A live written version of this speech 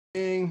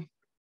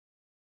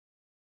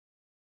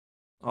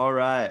All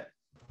right.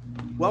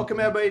 Welcome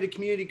everybody to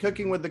Community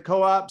Cooking with the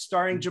Co-op,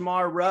 starring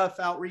Jamar Ruff,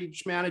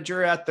 outreach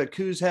manager at the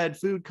Coos Head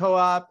Food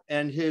Co-op,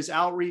 and his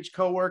outreach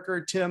coworker,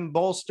 Tim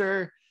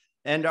Bolster,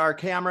 and our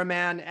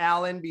cameraman,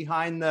 Alan,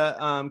 behind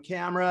the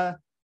camera.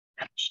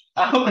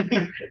 And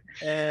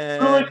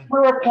we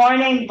were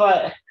pointing,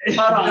 but hold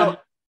on.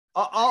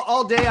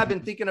 All day I've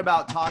been thinking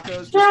about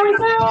tacos. There we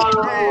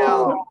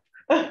go.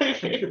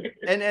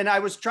 And I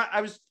was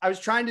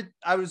trying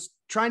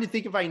to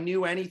think if I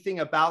knew anything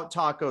about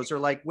tacos or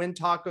like when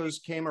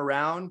tacos came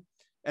around.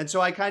 And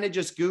so I kind of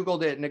just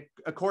Googled it. And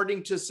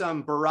according to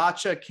some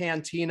Baracha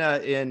Cantina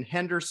in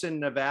Henderson,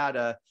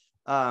 Nevada,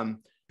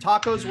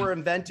 tacos were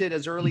invented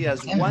as early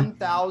as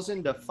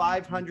 1000 to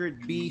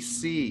 500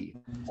 BC.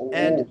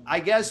 And I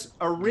guess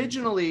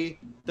originally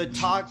the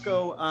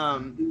taco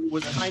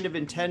was kind of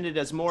intended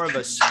as more of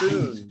a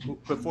spoon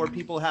before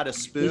people had a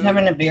spoon. You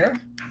having a beer?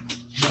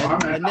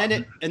 And then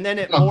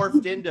it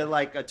morphed into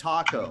like a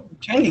taco. I'm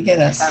trying to get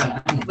us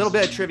a little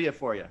bit of trivia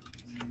for you.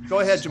 Go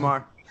ahead,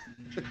 Jamar.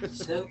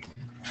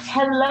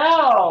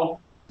 Hello.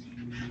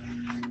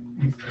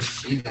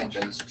 See that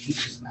Joe's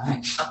peach is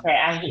nice.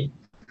 Okay,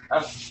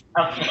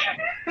 Okay.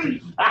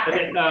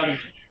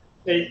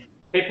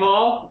 Hey,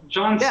 Paul,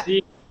 John, yeah.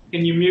 Steve,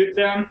 can you mute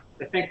them?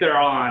 I think they're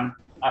on.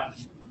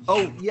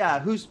 Oh yeah,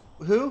 who?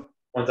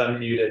 One's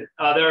unmuted.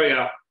 Oh, there we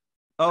go.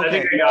 Okay. I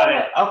think I got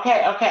it.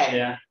 Okay.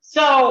 Yeah.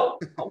 So,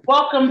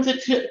 welcome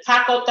to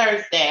Taco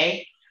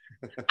Thursday.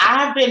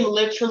 I've been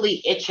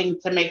literally itching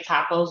to make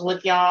tacos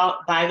with y'all,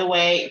 by the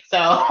way.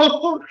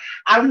 So,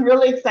 I'm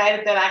really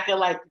excited that I can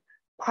like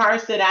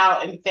parse it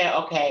out and say,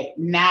 okay,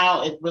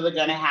 now it's really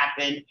going to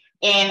happen.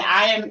 And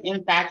I am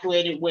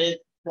infatuated with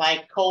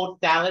like cold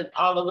salad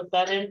all of a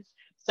sudden.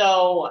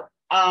 So,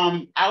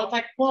 I was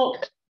like, well,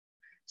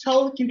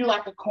 totally can do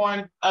like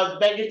a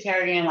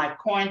vegetarian like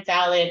corn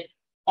salad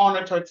on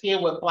a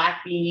tortilla with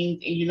black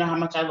beans, and you know how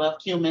much I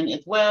love cumin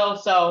as well.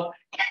 So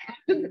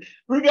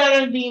we're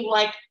gonna be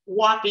like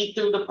walking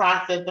through the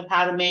process of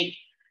how to make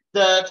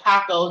the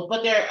tacos,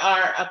 but there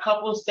are a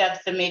couple of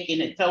steps to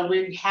making it. So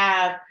we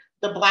have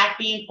the black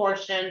bean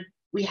portion,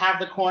 we have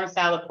the corn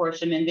salad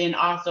portion, and then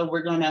also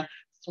we're gonna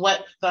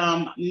sweat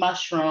some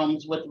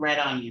mushrooms with red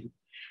onion.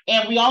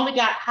 And we only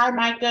got, hi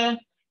Micah,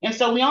 and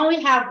so we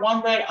only have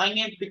one red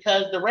onion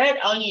because the red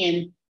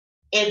onion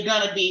is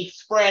going to be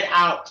spread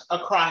out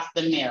across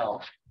the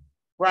meal,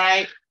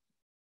 right?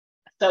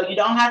 So you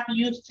don't have to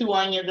use 2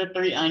 onions or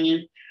 3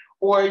 onions,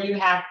 or you don't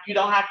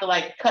have to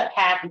like cut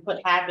half and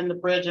put half in the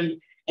fridge and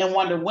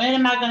wonder, when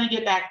am I going to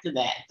get back to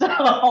that?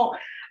 So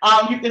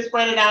you can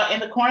spread it out.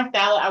 And the corn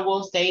salad, I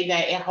will say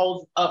that it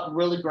holds up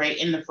really great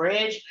in the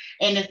fridge,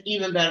 and it's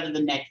even better the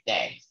next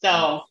day.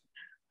 So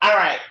all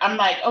right, I'm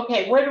like,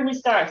 okay, where do we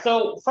start?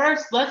 So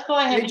first, let's go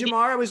ahead. Hey,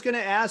 Jamar, I was going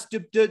to ask,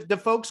 do the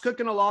folks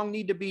cooking along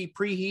need to be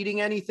preheating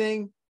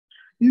anything?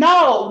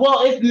 No,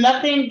 well, it's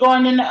nothing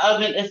going in the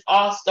oven. It's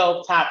all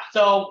stovetop.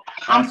 So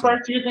I'm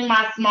first using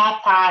my small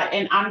pot,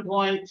 and I'm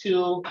going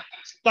to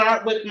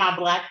start with my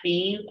black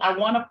beans. I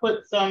want to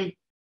put some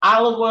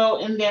olive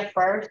oil in there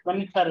first. Let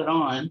me cut it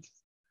on.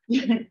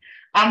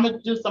 I'm going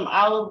to do some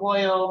olive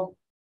oil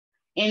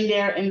in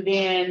there, and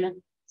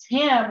then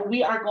Tim,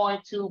 we are going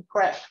to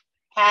prep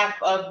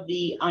half of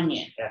the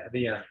onion.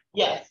 Yeah.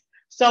 Yes.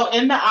 So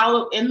in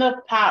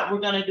the pot, we're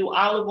gonna do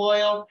olive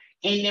oil,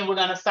 and then we're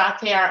gonna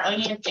saute our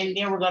onions, and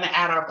then we're gonna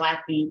add our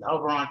black beans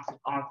over on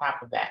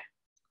top of that.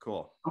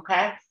 Cool.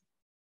 Okay.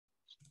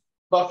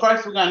 But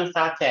first, we're gonna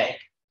saute.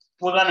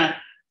 We're gonna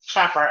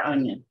chop our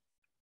onion.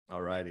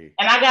 All righty.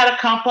 And I got a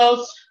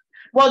compost.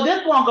 Well,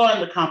 this won't go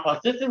in the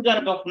compost. This is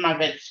gonna go for my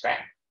veggie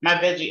scrap. My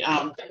veggie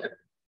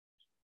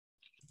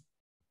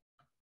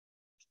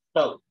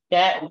So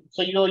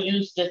you'll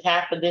use just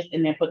half of this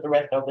and then put the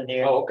rest over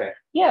there. Oh, okay.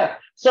 Yeah.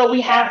 So we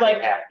have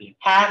like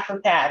half of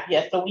half.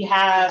 Yeah. So we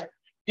have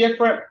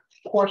different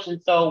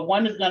portions. So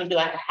one is going to be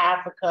like a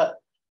half a cup,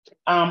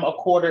 a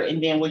quarter,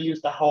 and then we'll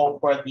use the whole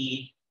for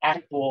the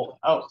actual.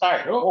 Oh,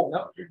 sorry. Oh,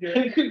 no, you're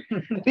good.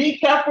 Be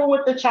careful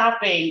with the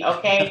chopping,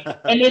 okay?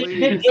 And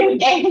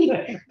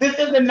this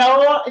is a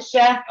no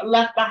chef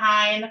left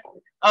behind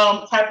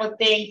type of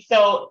thing.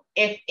 So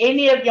if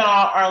any of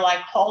y'all are like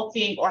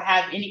halting or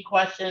have any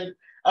questions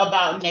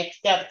about next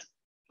steps,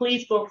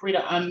 please feel free to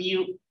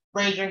unmute,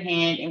 raise your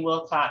hand, and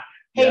we'll talk.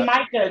 Hey,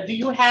 Micah,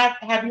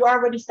 have you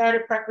already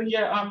started prepping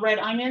your red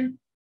onions?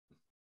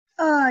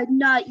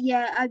 Not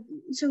yet.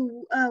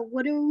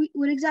 What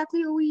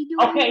exactly are we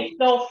doing? Okay,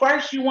 so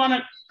first you want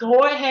to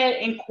go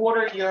ahead and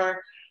quarter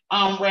your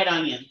red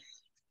onions.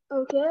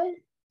 Okay.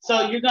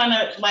 So you're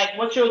gonna like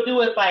what you'll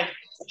do is like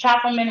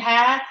chop them in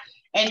half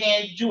and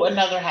then do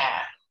another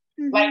half.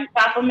 Mm-hmm. Like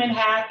chop them in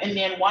half and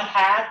then one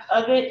half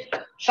of it,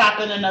 chop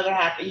in another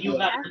half, and you're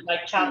gonna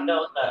like chop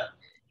those up.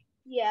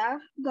 Yeah,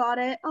 got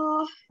it.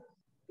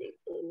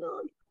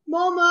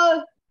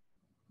 Mama.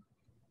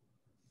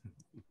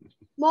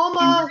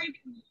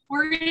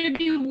 We're going to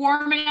be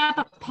warming up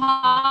a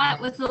pot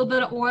with a little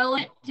bit of oil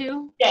in it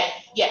too?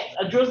 Yes.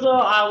 A drizzle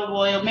of olive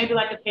oil, maybe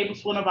like a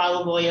tablespoon of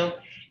olive oil.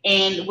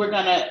 And we're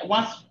going to,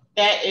 once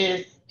that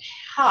is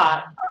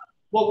hot,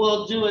 what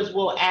we'll do is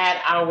we'll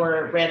add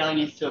our red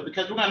onions to it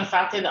because we're gonna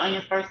saute the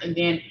onions first and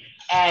then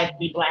add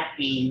the black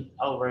beans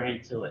over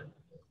into it.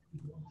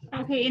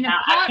 Okay, in a Now,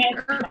 I pot can't-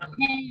 or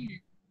pan?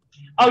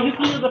 Oh, you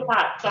can use a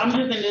pot. So I'm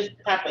using this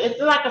type of, it's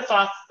like a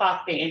sauce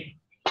pot.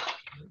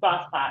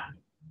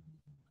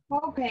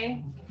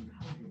 Okay.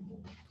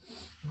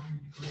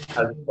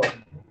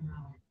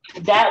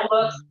 That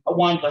looks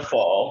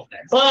wonderful.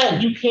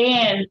 But you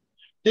can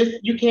get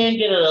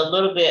it a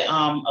little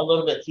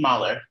bit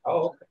smaller.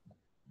 Oh,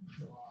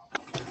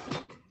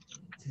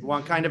 You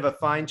want kind of a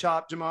fine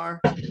chop, Jamar?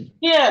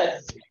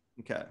 Yes.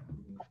 Okay.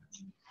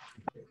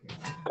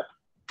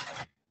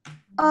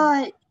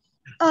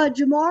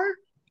 Jamar,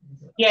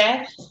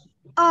 Yes.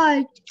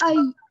 I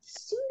seem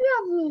to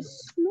have a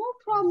small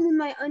problem with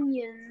my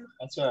onion.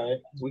 That's all right.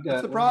 We got.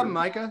 What's the problem,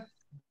 Micah?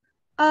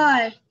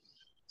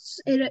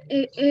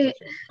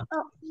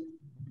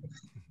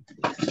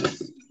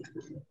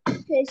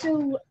 Okay,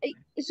 so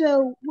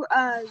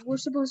we're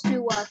supposed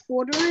to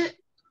quarter it.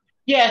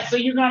 Yeah, so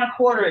you're gonna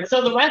quarter it.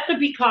 So the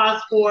recipe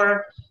calls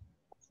for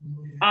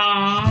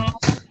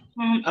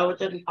it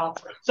doesn't call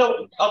for it.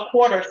 So a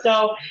quarter.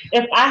 So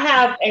if I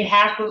have a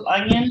half of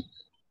onion,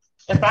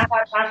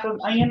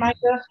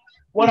 Micah,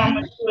 what I'm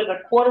gonna do is a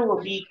quarter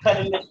will be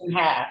cutting this in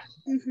half.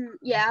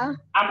 Yeah.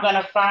 I'm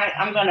gonna fine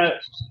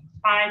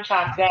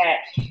chop that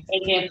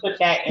and then put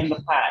that in the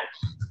pot.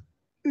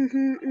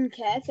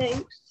 Okay,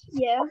 thanks.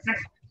 Yeah.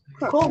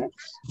 Cool.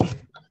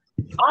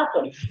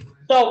 Awesome.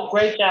 So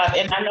great job.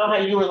 And I know how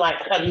you were like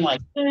cutting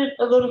like this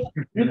a little,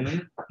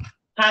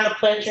 kind of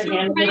put your So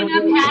hand a cutting little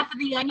up bit. half of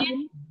the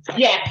onion?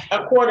 Yes,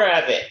 a quarter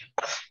of it.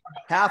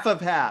 Half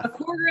of A half.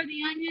 quarter of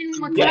the onion?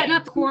 We're Yeah. cutting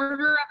up a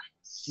quarter of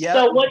Yeah.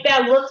 So what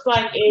that looks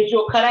like is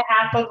you'll cut a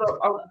half of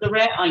the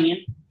red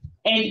onion,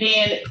 and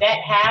then that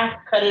half,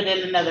 cut it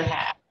in another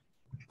half.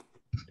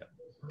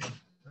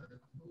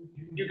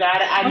 You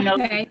got it? I know.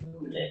 Okay.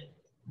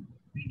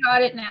 We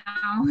got it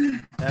now.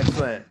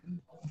 Excellent.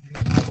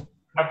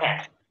 Okay.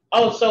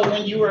 Oh, so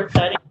when you were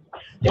cutting,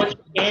 what you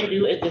can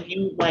do is if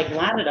you like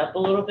line it up a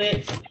little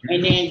bit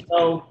and then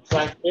go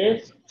like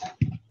this,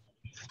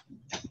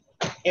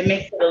 it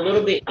makes it a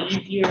little bit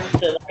easier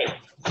to like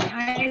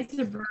Nice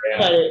to burn.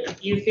 cut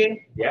it. You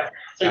see? yeah.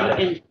 So you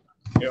can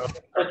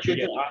put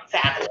your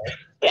fabulous.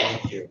 Yeah.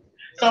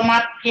 So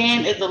my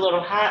pan is a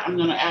little hot. I'm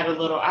gonna add a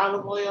little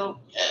olive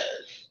oil.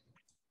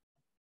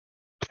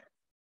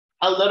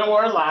 A little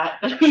or a lot.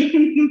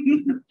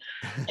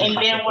 And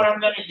then what I'm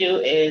gonna do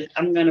is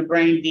I'm gonna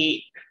bring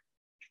There's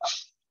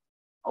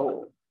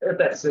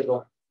that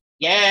signal.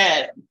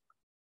 yes.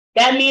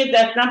 That means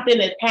that something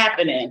is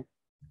happening.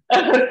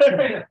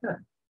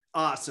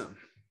 Awesome.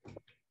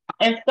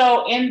 And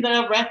so in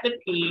the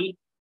recipe,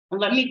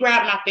 let me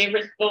grab my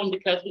favorite spoon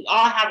because we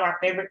all have our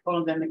favorite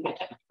spoons in the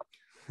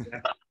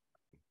kitchen.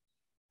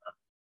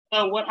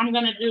 So what I'm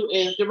gonna do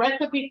is the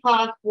recipe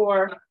calls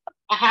for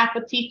a half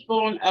a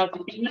teaspoon of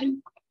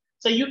cumin.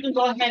 So you can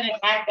go ahead and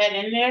add that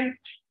in there.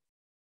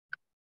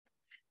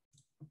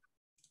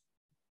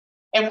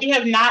 And we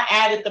have not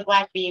added the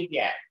black beans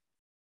yet.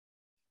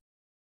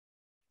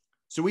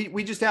 So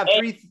we just have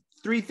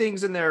three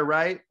things in there,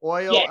 right?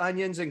 Oil, Yes.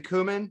 onions, and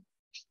cumin.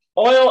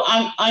 Oil,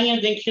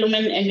 onions, and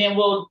cumin, and then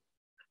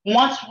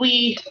once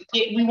we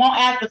won't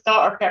add the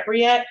salt or pepper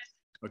yet,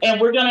 Okay.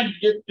 and we're gonna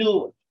just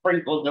do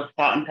sprinkles of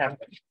salt and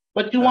pepper.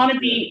 But you want to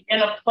be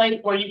in a place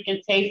where you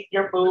can taste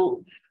your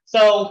food.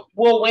 So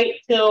we'll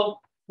wait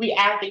till we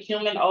add the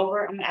cumin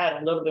over. I'm gonna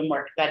add a little bit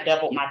more because I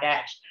doubled my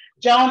batch.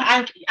 Joan,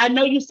 I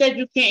know you said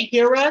you can't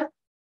hear us.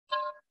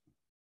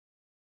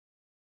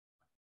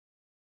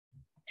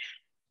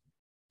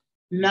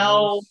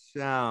 No.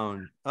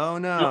 Sound. Oh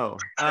no.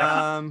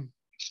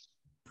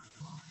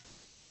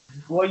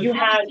 Well, you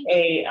have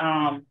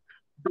a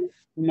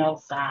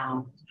no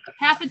sound.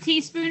 Half a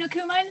teaspoon of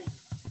cumin?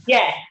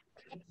 Yeah.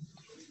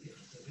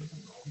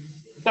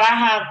 So I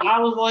have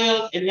olive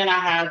oil and then I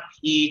have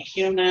the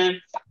cumin.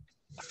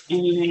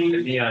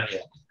 The onion.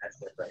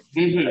 That's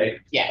different. Right?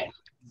 Yeah.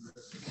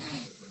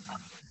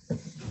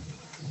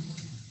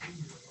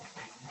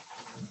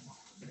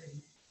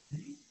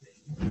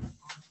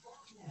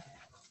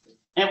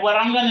 And what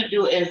I'm gonna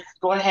do is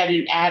go ahead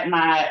and add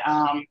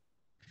my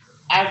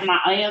as my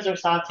onions are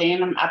sauteing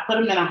them, I put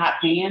them in a hot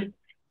pan.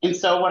 And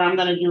so what I'm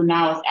gonna do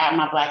now is add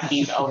my black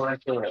beans over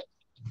into it.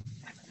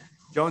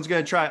 Joan's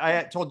gonna try.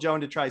 I told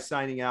Joan to try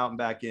signing out and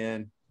back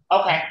in.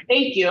 Okay,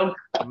 thank you.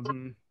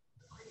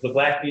 The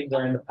black beans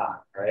are in the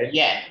pot, right?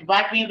 Yeah,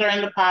 black beans are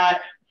in the pot.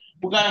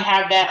 We're gonna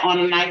have that on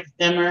a nice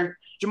simmer.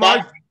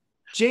 Jamar,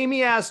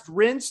 Jamie asked,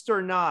 rinsed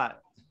or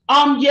not?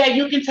 Yeah,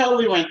 you can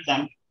totally rinse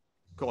them.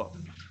 Cool.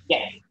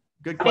 Yeah.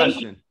 Good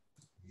question.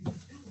 So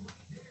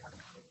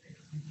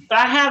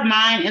I have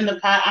mine in the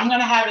pot. I'm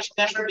gonna have it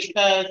simmer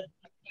because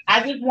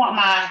I just want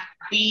my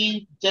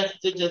beans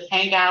to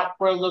hang out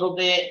for a little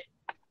bit.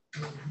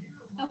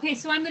 Okay,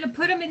 so I'm going to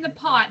put them in the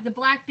pot. The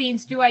black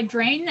beans, do I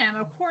drain them?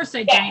 Of course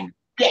I drain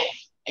them.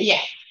 Yeah.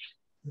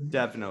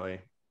 Definitely.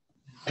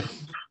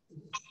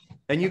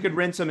 And you could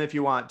rinse them if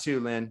you want too,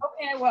 Lynn.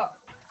 Okay, I will.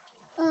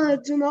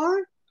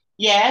 Jamar,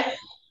 Yes.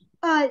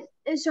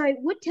 Sorry,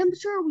 what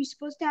temperature are we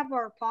supposed to have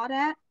our pot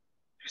at?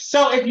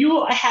 So if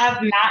you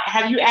have you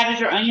added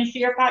your onions to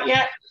your pot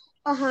yet?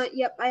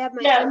 Yep, I have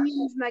my Yeah.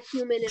 onions, my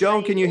cumin, and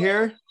Joan, my can you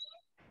hear?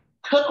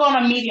 Cook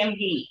on a medium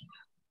heat.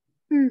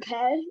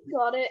 Okay,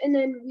 got it. And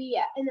then we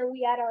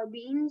add our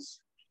beans.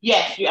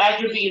 Yes, you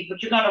add your beans,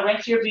 but you're gonna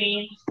rinse your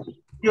beans.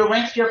 You'll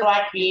rinse your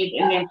black beans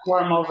and then pour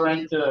them over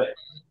into it.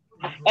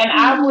 And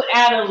I would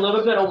add a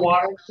little bit of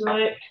water to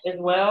it as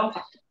well.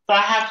 So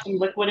I have some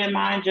liquid in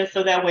mine just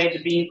so that way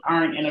the beans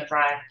aren't in a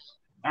dry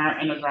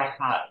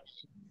pot.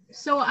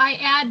 So I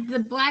add the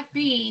black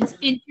beans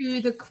into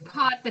the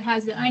pot that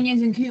has the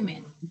onions and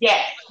cumin.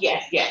 Yes.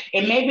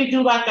 And maybe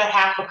do like a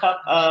half a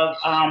cup of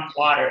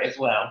water as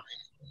well.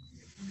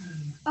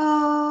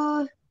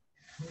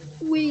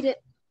 Wait.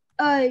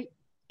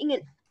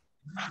 Ingrid,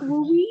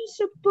 were we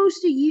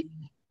supposed to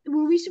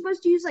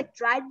use like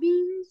dried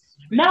beans?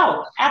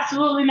 No,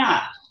 absolutely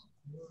not.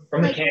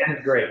 From the can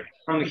is great.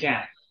 From the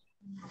can.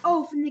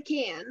 Oh, from the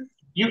can.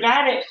 You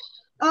got it.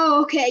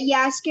 Oh, okay. Yeah,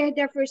 I scared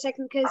there for a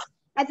second because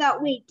I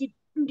thought, wait, did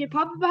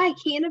Papa buy a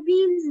can of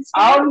beans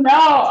instead? Oh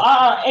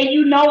no. And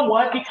you know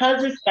what?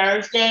 Because it's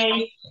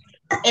Thursday,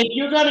 if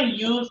you're gonna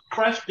use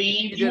crushed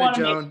beans, you want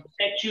to make sure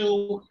that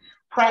you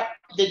prep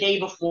the day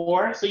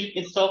before so you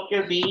can soak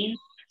your beans.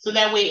 So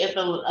that way it's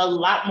a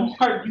lot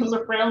more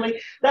user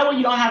friendly. That way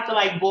you don't have to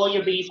like boil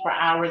your beans for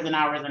hours and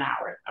hours and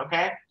hours.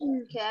 Okay.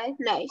 Okay.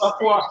 Nice. But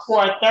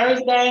for a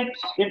Thursday,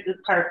 this is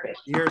perfect.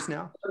 You hear us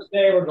now?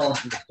 Thursday, we're going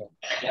to the can.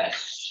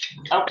 Yes.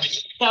 Okay.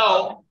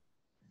 So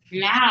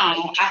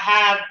now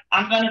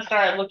I'm gonna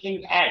start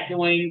looking at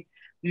doing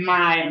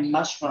my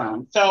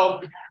mushroom.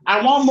 So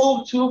I won't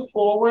move too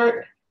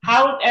forward.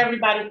 How is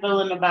everybody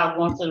feeling about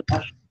going to the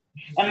mushroom?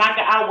 And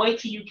Micah, I'll wait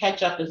till you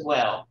catch up as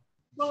well.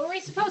 Well, are we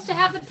supposed to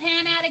have the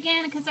pan at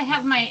again? Because I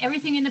have my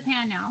everything in the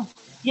pan now.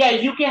 Yeah,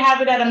 you can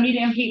have it at a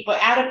medium heat, but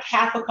add a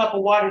half a cup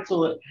of water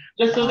to it,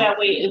 just so that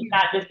way it's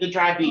not just the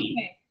dry beans.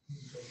 Okay.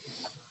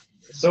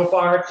 So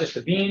far, it's just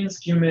the beans,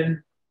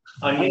 cumin,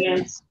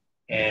 onions,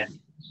 and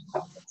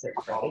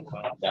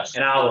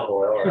olive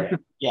oil. Right?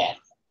 Yes.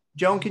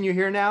 Joan, can you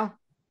hear now?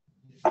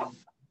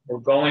 We're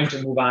going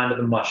to move on to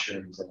the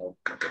mushrooms, and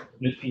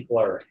new people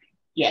are ready.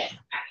 Yes.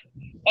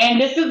 And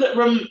this is,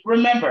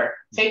 remember,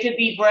 take a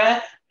deep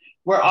breath.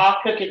 We're all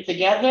cooking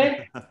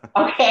together.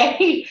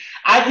 Okay.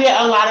 I did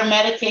a lot of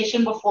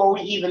meditation before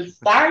we even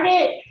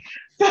started.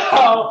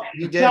 So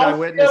You did. I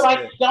witnessed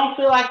it. Don't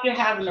feel like you're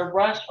having to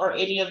rush or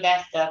any of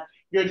that stuff.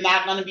 You're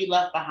not going to be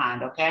left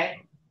behind.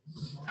 Okay.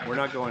 We're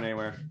not going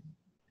anywhere.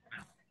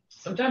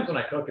 Sometimes when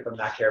I cook, if I'm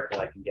not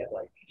careful, I can get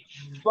like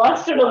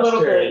flustered a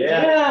little bit.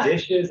 Yeah.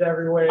 Dishes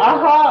everywhere.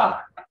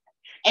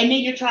 And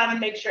then you're trying to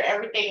make sure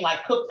everything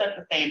like cooks at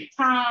the same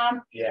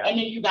time. Yeah. And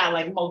then you got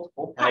like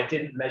multiple. I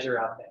didn't measure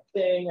out that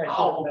thing.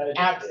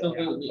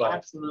 Absolutely.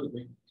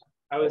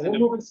 We're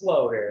moving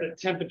slow here. The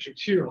temperature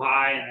too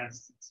high and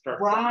it's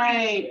starting.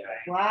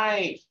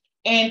 Right.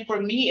 And for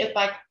me, it's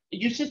like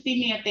you should see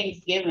me at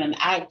Thanksgiving.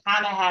 I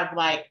kind of have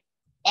like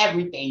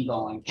everything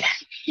going.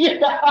 You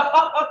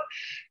know?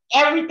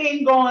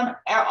 Everything going,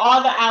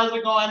 all the hours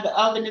are going, the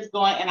oven is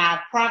going, and I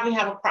probably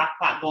have a crock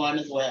pot going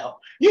as well.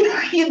 You know?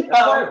 That's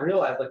why I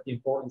realized like the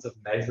importance of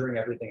measuring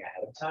everything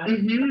ahead of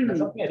time. That's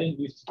something I didn't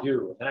used to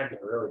do, and then I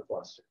get really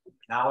flustered.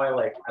 Now I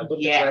look at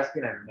the recipe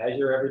and I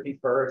measure everything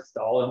first,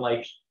 all in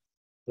like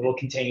little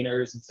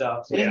containers and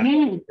stuff. So,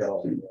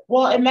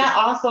 Well, and that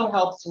also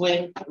helps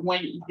when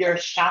you're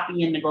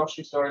shopping in the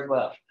grocery store as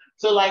well.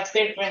 So like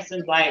say for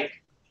instance, like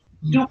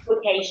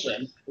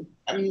duplication.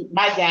 I mean,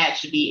 my dad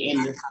should be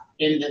in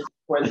this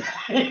portion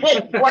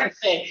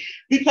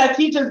because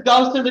he just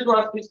goes to the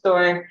grocery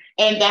store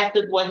and that's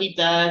just what he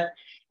does.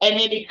 And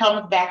then he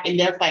comes back and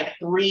there's like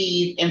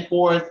 3s and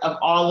 4s of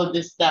all of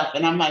this stuff.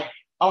 And I'm like,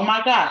 oh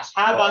my gosh,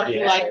 how about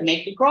you like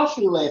make a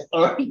grocery list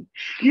or,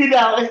 you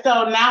know? And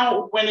so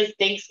now when it's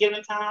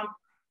Thanksgiving time,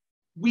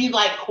 we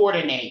like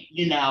coordinate,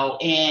 you know,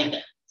 and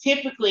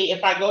typically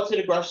if I go to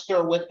the grocery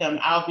store with him,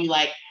 I'll be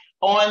like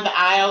on the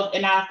aisles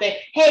and I'll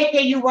say, hey,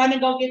 can you run and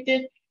go get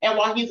this? And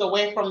while he's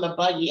away from the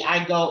buggy,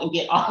 I go and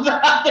get all the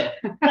other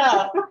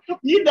stuff,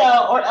 you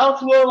know, or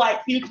else we'll like,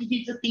 he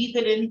just sees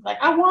it and he's like,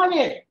 I want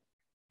it.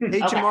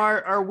 Hey,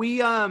 Jamar, are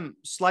we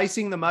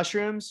slicing the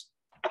mushrooms?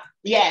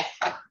 Yes.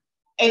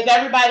 Is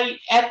everybody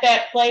at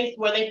that place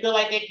where they feel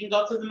like they can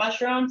go to the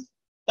mushrooms?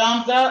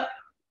 Thumbs up.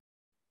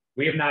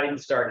 We have not even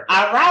started.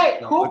 All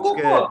right,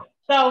 cool.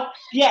 So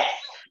yes,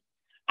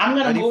 I'm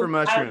gonna move for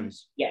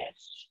mushrooms. Yes.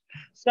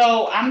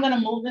 So I'm gonna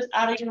move this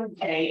out of your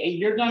way, and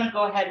you're gonna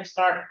go ahead and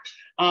start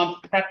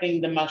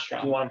prepping the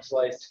mushrooms. You want them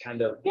sliced,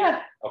 kind of?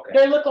 Yeah. Okay.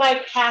 They look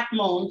like half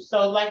moons,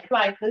 so like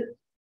slices.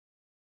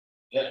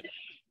 Yeah.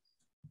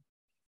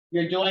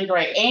 You're doing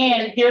great.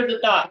 And here's the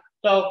thought.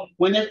 So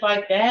when it's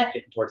like that,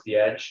 getting towards the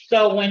edge.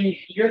 So when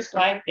you're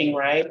slicing,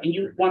 right, and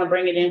you want to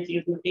bring it in so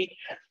you can see.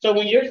 So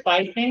when you're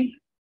slicing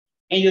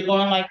and you're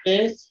going like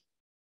this,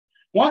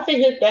 once it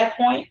hits that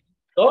point,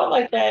 go it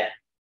like that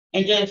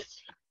and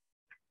just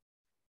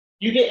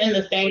You get in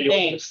the same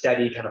thing.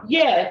 Steady kind of.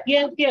 Yes.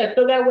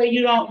 So that way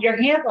your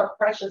hands are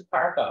precious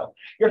cargo.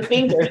 Your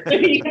fingers,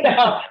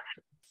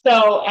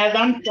 So as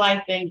I'm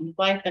slicing,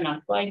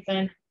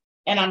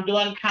 and I'm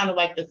doing kind of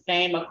like the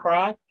same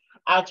across,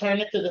 I'll turn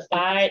it to the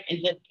side and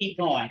just keep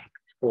going.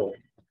 Cool.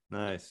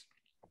 Nice.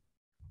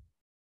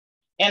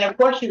 And of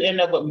course, you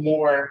end up with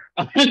more,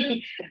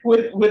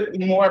 with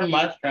more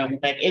mushrooms.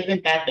 Like,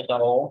 isn't that the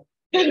goal?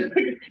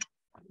 Okay.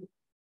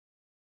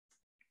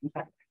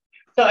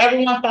 So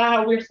everyone saw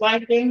how we're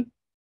slicing?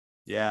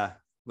 Yeah,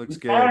 looks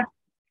good.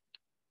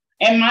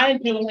 And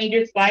mind you, when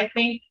you're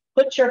slicing,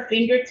 put your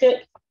fingers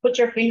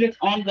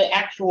on the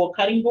actual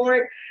cutting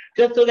board,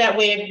 just so that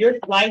way if you're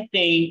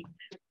slicing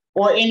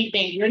or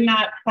anything, you're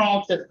not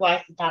prone to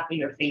slice the top of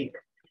your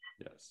finger.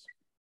 Yes.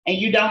 And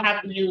you don't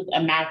have to use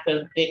a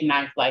massive big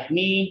knife like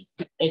me.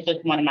 It's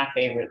just one of my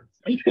favorites.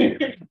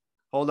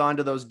 Hold on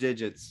to those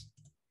digits.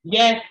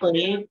 Yes,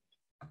 please.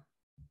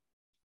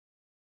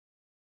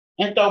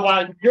 And so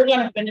while you're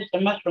going to finish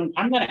the mushrooms,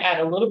 I'm going to add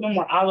a little bit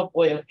more olive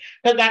oil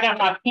because I got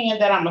my pan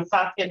that I'm going to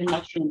saute the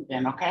mushrooms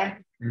in, okay?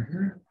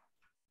 Mm-hmm.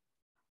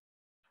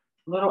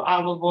 Little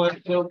olive oil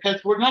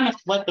because we're going to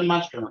split the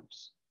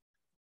mushrooms.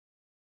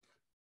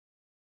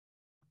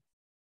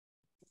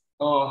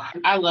 Oh,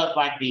 I love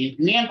black beans.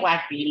 Me and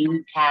black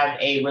beans have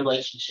a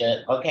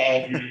relationship,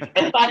 okay?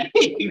 It's like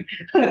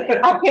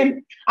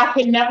I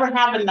can never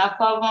have enough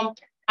of them.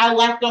 I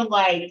like them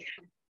like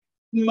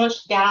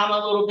mushed down a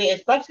little bit,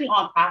 especially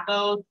on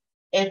tacos.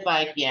 It's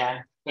like,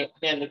 yeah,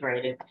 they're the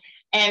greatest.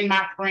 And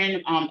my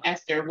friend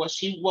Esther, what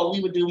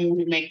we would do when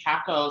we make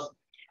tacos,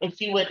 if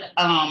she would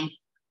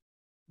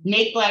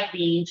make black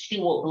beans, she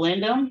would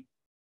blend them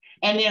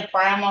and then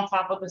fry them on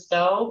top of the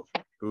stove.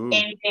 Ooh.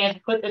 And then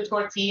put the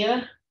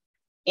tortilla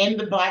in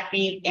the black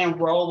beans and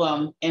roll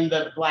them in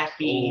the black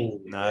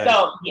beans. Ooh, nice.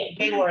 So yeah,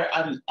 they were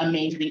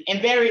amazing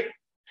and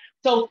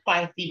so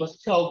spicy, but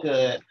so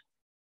good.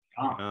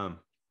 And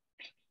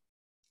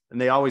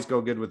they always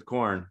go good with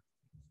corn.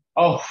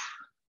 Oh,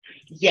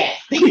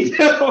 yes, they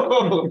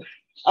do.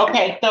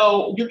 Okay,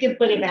 so you can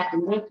put it back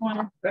in this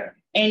one.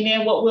 And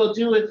then what we'll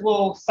do is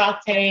we'll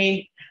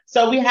saute.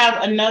 So we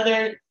have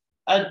the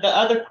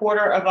other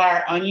quarter of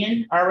our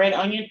onion, our red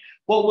onion.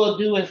 What we'll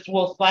do is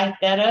we'll slice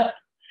that up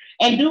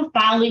and do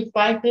finely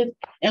slices,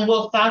 and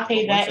we'll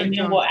saute that, and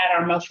then we'll add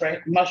our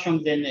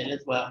mushrooms in it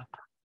as well.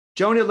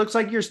 Joan, it looks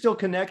like you're still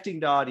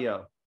connecting to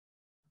audio.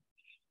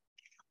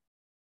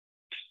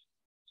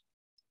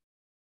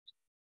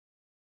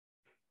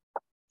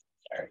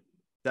 Sorry.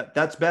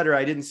 That's better.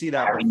 I didn't see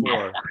that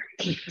before.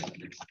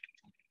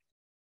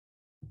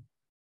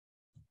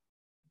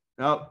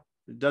 No,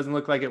 it doesn't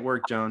look like it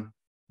worked, Joan.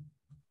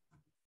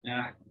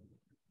 Yeah.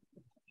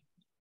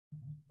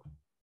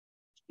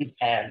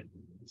 Okay.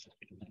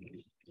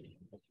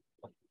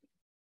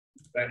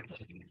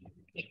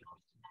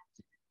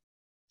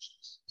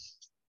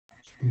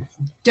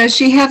 Does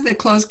she have the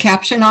closed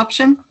caption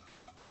option?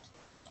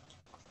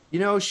 You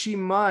know, she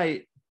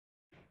might.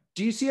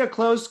 Do you see a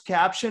closed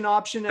caption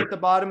option at the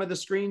bottom of the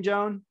screen,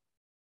 Joan?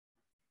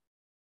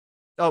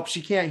 Oh,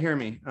 she can't hear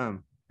me.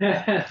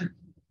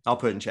 I'll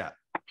put it in chat.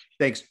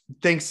 Thanks,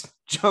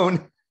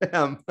 Joan.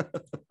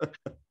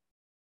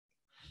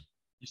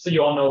 So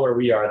you all know where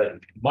we are. The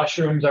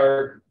mushrooms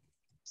are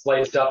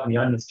sliced up and the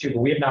onions too, but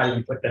we have not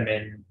even put them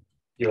in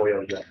the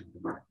oil yet.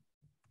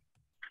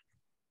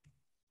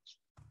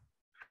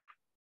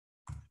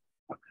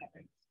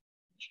 Okay.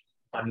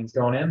 Onions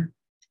going in?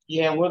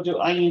 Yeah, we'll do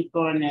onions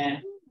going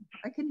in.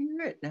 I can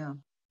hear it now.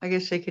 I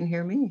guess they can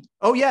hear me.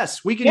 Oh,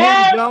 yes, we can hear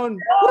you, Joan.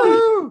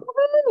 Woo!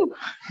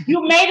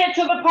 You made it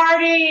to the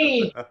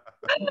party.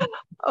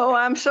 Oh,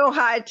 I'm so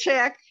high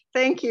tech.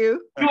 Thank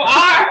you. You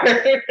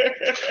are.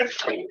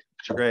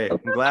 Great. I'm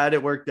glad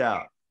it worked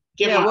out.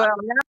 Yeah, well,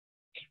 now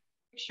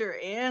picture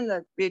in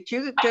that you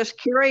could just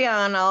carry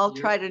on. I'll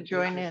try to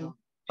join in.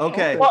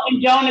 Okay. Well,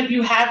 and Joan, if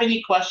you have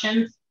any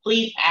questions,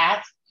 please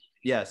ask.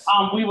 Yes.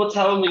 We will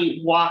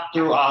totally walk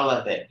through all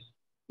of it.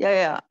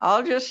 Yeah.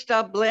 I'll just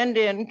blend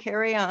in,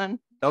 carry on.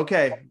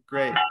 Okay,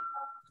 great.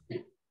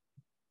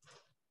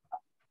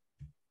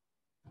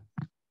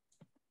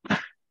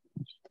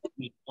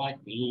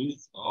 Black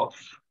beans off.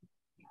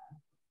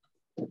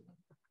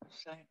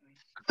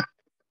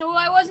 So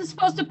I wasn't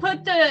supposed to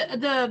put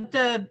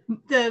the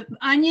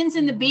onions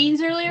in the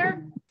beans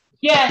earlier?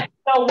 Yes.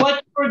 So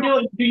what we're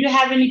doing? Do you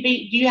have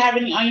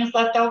any onions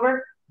left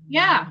over?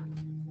 Yeah.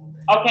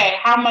 Okay.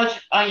 How much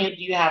onion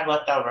do you have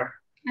left over?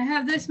 I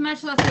have this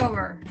much left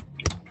over.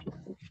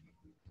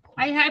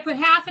 I put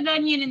half an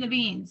onion in the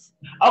beans.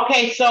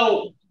 Okay.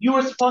 So you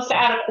were supposed to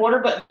add a quarter,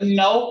 but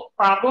no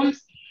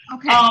problems.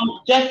 Okay.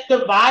 Just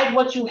divide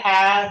what you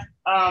have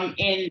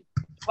in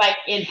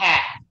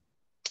half.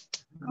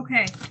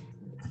 Okay.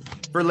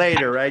 For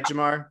later, right,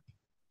 Jamar?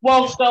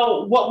 Well,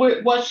 so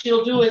what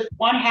she'll do is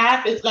one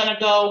half is gonna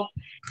go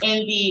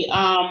in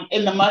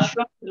the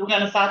mushrooms. We're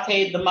gonna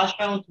saute the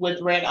mushrooms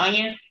with red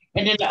onion,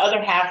 and then the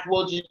other half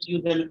we'll just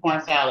use in the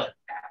corn salad.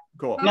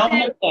 Cool. No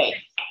Okay. mistakes.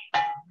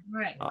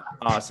 Right.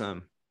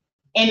 Awesome.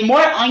 And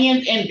more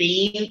onions and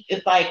beans,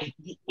 it's like,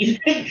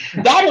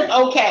 that is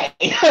okay.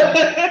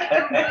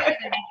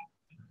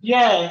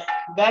 Yes,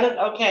 that is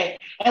okay.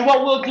 And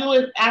what we'll do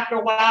is after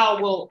a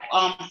while, we'll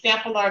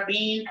sample our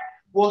beans.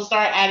 We'll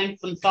start adding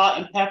some salt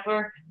and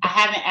pepper. I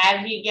haven't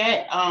added it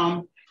yet.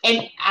 And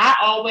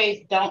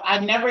I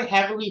never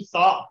heavily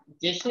salt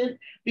dishes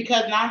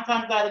because 9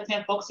 times out of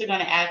 10 folks are going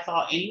to add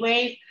salt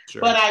anyways.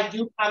 Sure. But I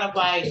do kind of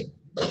like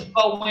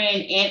go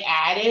in and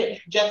add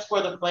it just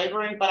for the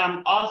flavoring. But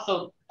I'm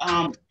also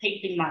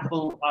tasting my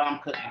food while I'm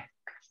cooking.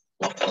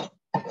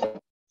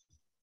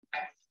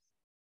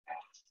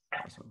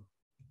 Awesome.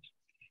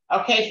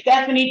 Okay,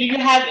 Stephanie, do you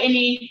have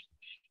any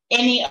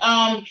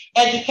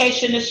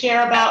education to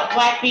share about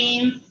black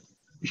beans?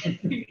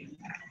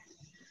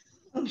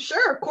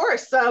 Sure, of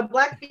course.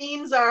 Black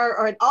beans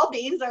or all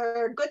beans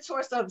are a good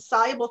source of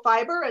soluble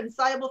fiber, and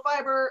soluble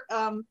fiber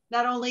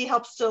not only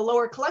helps to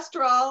lower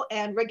cholesterol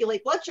and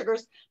regulate blood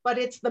sugars, but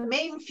it's the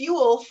main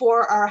fuel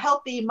for our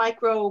healthy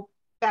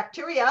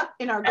microbacteria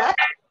in our gut.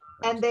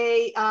 And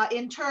they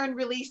in turn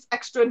release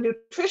extra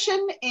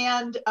nutrition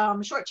and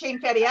short chain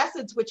fatty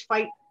acids, which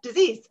fight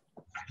disease.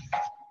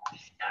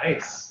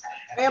 Nice.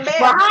 Bam,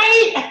 bam.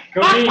 Right?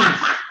 Go beans.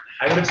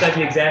 I would have said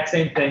the exact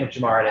same thing if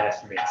Jamar had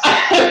asked me.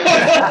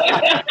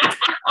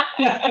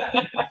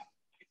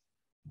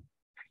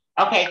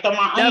 Okay, so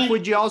Steph,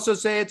 would you also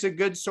say it's a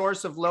good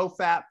source of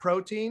low-fat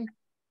protein?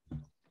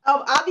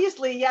 Oh,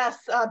 obviously,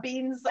 yes.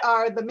 Beans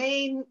are the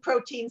main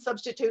protein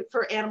substitute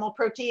for animal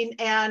protein,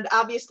 and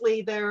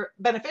obviously they're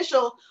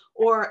beneficial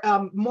or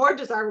more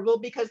desirable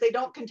because they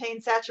don't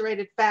contain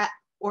saturated fat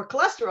or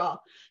cholesterol.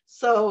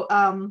 So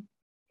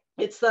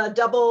it's a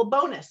double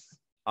bonus.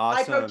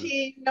 Awesome. High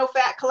protein, no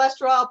fat,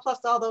 cholesterol, plus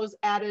all those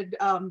added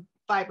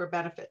fiber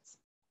benefits.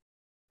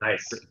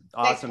 Nice.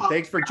 Awesome.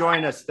 Thanks for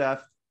joining us,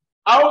 Steph.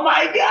 Oh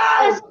my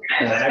gosh.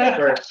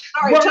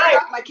 Sorry, turn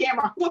off my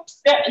camera.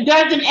 Whoops.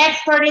 There's an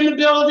expert in the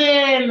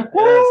building.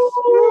 Yes.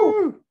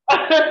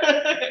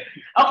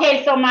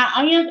 Okay, so my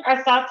onions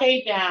are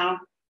sauteed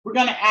down. We're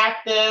gonna add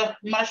the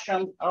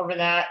mushrooms over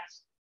that.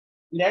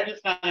 They're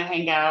just gonna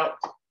hang out.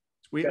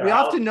 We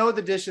often know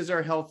the dishes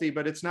are healthy,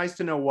 but it's nice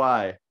to know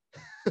why.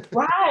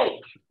 Right.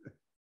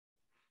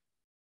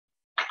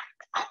 A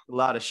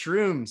lot of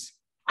shrooms.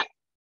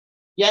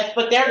 Yes,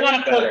 but they're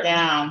gonna cook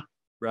down.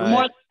 Right. The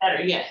more the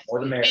better, yes. More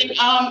the merrier.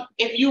 And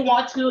if you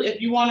want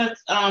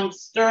to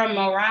stir them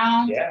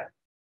around. Yeah.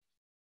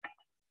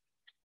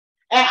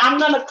 And I'm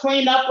gonna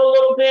clean up a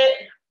little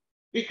bit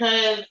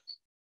because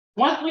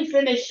once we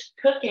finish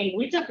cooking,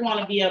 we just want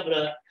to be able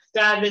to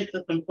dive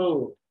into some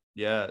food.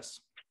 Yes.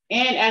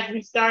 And as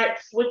we start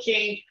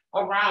switching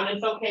around,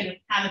 it's okay to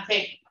kind of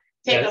take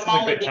a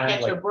moment to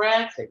catch your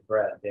breath. Take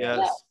breath. Yeah.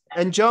 Yes.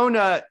 And Joan,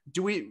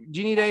 do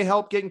you need any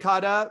help getting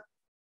caught up?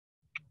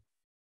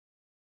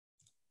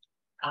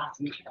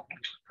 Awesome.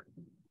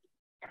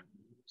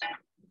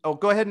 Oh,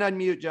 go ahead and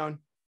unmute, Joan.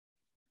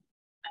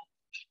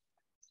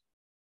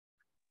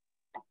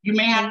 You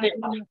may have to.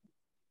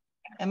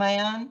 Am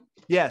I on?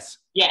 Yes.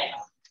 Yes.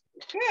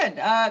 Good.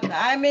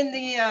 I'm in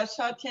the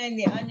sauteing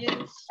the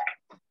onions.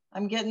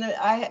 I'm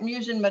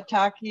using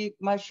maitake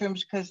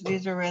mushrooms because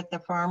these are at the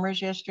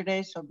farmers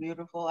yesterday. So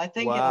beautiful. I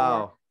think it'll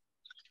work.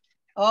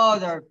 Oh,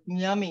 they're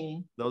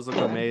yummy. Those look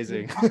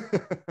amazing.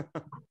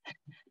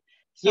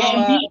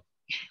 Yeah.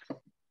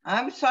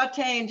 I'm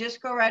sauteing.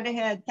 Just go right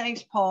ahead.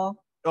 Thanks, Paul.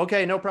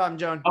 Okay, no problem,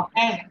 Joan.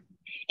 Okay.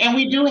 And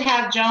we do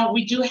have, Joan,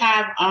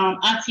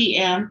 Auntie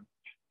M,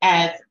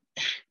 as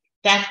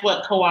that's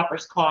what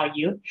co-opers call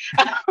you.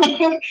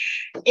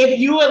 If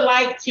you would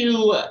like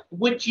to,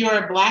 with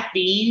your black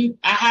beans,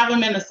 I have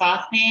them in a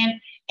saucepan,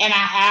 and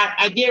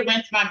I did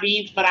rinse my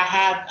beans, but I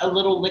have a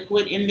little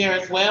liquid in there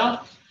as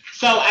well.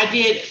 So I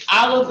did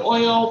olive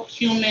oil,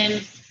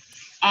 cumin,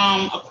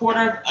 a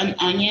quarter of an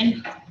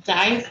onion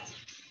diced.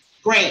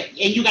 Great.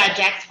 And you got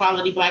Jack's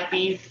quality black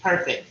beans.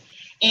 Perfect.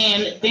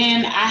 And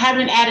then I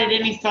haven't added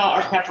any salt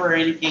or pepper or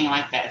anything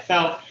like that.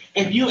 So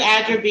if you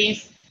add your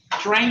beans,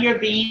 drain your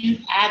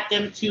beans, add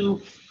them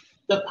to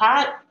the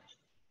pot,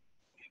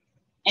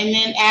 and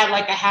then add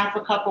like a half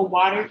a cup of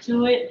water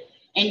to it.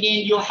 And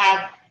then you'll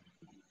have,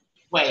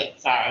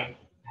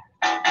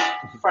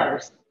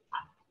 First,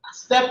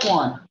 step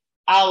 1,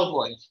 olive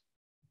oil.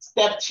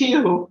 Step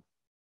 2,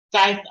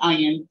 diced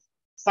onions,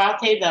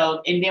 saute those,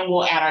 and then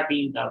we'll add our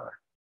beans over.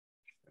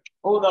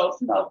 Oh, those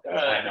smell good.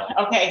 I know.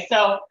 Okay,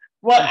 so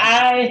what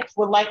I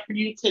would like for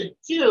you to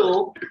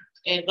do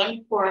is, let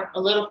me pour a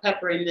little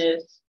pepper in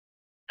this.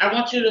 I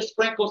want you to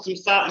sprinkle some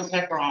salt and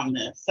pepper on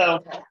this.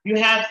 So you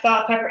have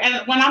salt, pepper,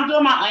 and when I'm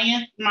doing my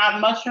onions, my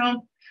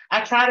mushrooms,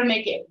 I try to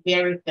make it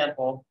very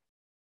simple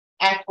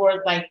as far as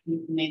like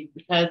seasoning,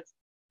 because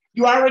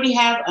you already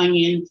have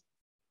onions.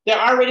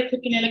 They're already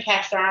cooking in a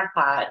cast iron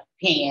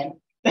pan.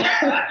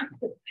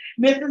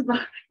 This is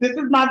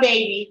my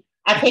baby.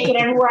 I take it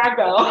everywhere I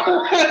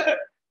go.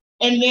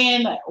 And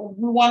then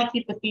we want to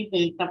keep the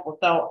seasoning simple.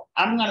 So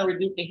I'm going to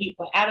reduce the heat,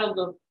 but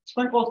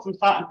sprinkle some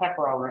salt and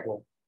pepper over it.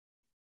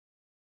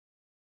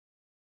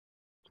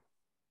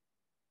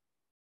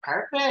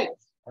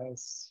 Perfect.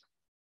 Nice.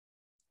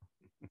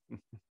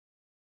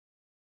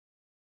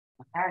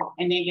 All right,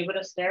 and then give it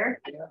a stir.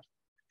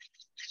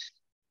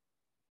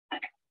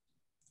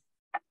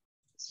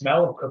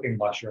 Smell of cooking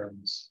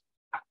mushrooms.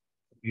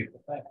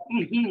 Beautiful thing.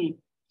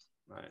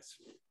 Mm-hmm. Nice.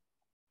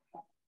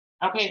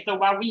 Okay, so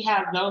while we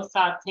have those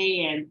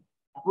sauteing,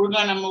 we're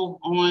gonna move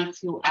on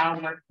to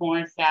our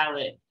corn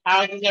salad.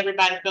 How does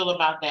everybody feel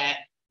about that?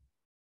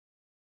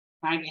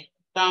 Can I get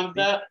thumbs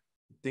up?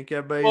 I think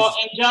everybody's. Well,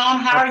 and John,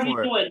 how up are you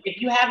for it. doing?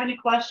 If you have any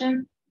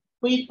questions,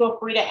 please feel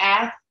free to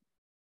ask.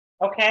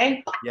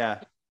 Okay.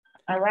 Yeah.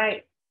 All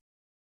right.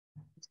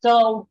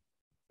 So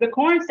the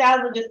corn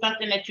salad is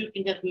something that you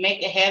can just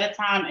make ahead of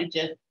time and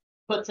just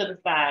put to the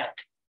side.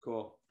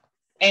 Cool.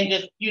 And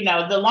just, you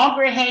know, the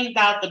longer it hangs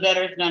out, the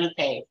better it's gonna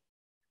taste.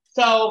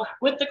 So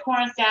with the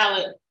corn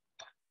salad,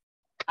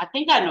 I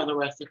think I know the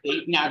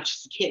recipe. No,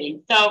 just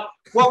kidding. So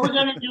what we're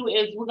gonna do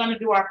is we're gonna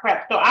do our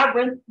prep. So I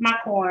rinsed my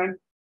corn.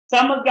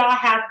 Some of y'all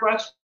have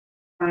fresh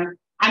corn.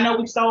 I know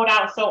we sold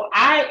out, so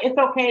it's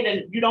okay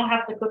that you don't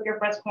have to cook your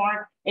fresh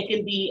corn. It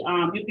can be,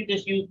 you can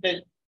just use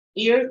the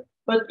ears,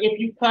 but if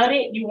you cut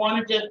it, you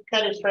wanna just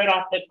cut it straight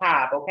off the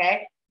cob,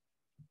 okay?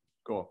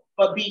 Cool.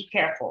 But be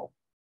careful.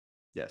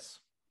 Yes.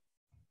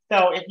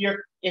 So if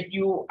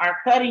you are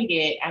cutting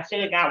it, I should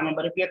have got one,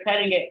 but if you're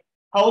cutting it,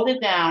 hold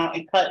it down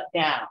and cut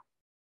down.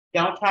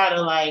 Don't try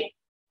to like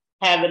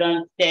have it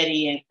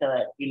unsteady and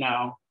cut, you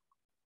know.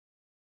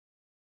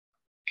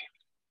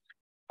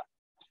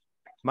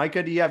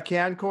 Micah, do you have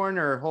canned corn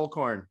or whole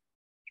corn?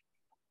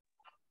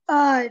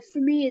 For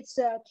me, it's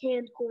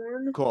canned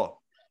corn.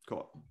 Cool.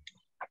 Cool.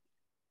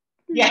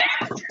 Yeah.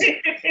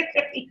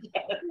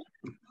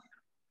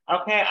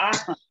 Okay,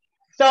 awesome.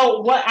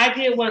 So what I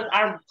did was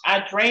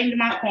I drained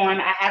my corn.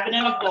 I have it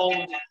in a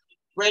bowl,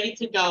 ready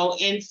to go.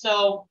 And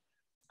so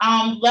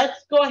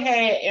let's go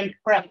ahead and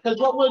prep, because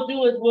what we'll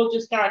do is we'll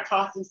just start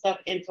tossing stuff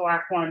into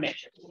our corn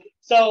mixture.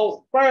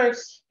 So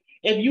first,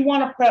 if you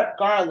want to prep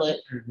garlic,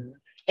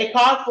 it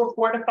calls for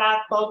 4 to 5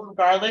 cloves of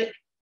garlic.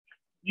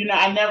 You know,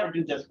 I never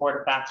do just 4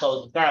 to 5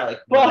 cloves of garlic,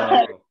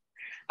 but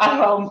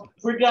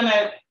we're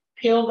gonna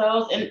peel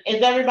those. And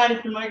is everybody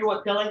familiar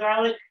with peeling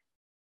garlic?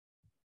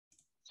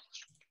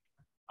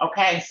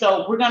 Okay,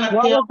 so we're gonna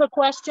What was the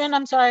question?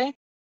 I'm sorry.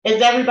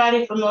 Is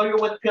everybody familiar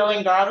with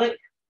peeling garlic?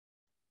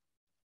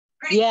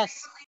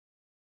 Yes.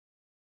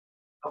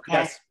 Okay.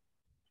 Yes.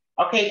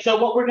 Okay, so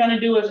what we're gonna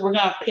do is we're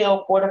gonna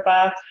peel 4 to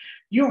 5.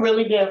 You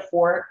really did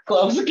 4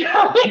 cloves of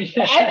garlic.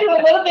 I do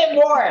a little bit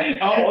more.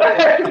 Oh,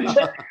 I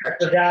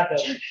forgot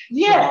that.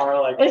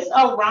 Yeah, it's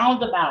a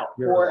roundabout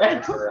 4.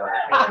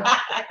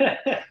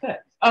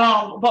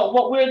 But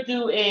what we'll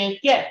do is,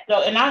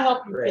 so, and I'll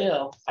help you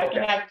peel. I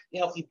can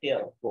help you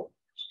peel. Cool.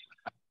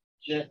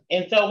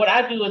 And so what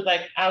I do is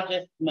like, I'll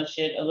just mush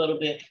it a little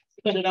bit,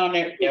 put it on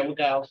there. There we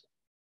go.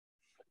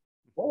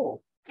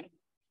 Oh,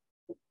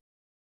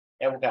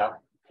 there we go.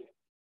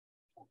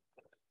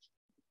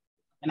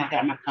 And I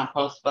got my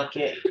compost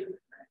bucket.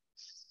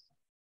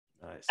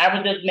 Nice. I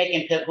was just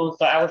making pickles,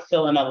 so I was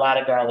peeling a lot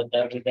of garlic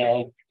every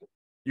day.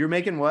 You're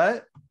making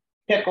what?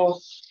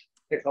 Pickles.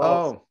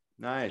 Oh,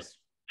 nice.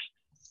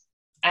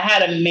 I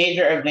had a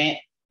major event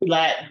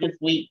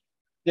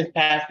this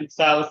past week,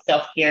 so I was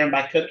self-caring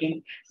by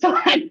cooking. So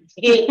I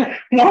did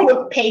one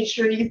with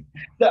pastries,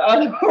 the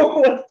other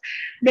one was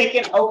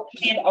making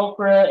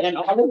okra and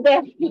all of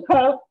that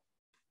stuff.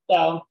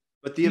 So,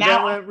 but the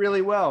event went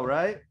really well,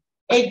 right?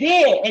 It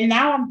did, and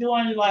now I'm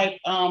doing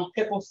like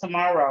pickles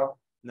tomorrow.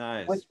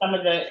 Nice. With some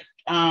of the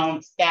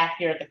staff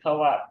here at the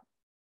co-op.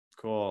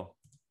 Cool.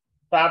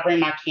 So I'll bring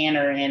my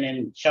canner in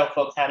and show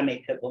folks how to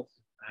make pickles.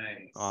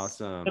 Nice.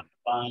 Awesome.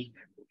 Fun.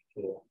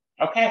 Cool.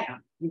 Okay,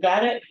 you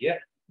got it? Yeah.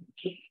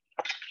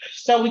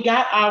 So we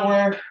got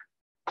our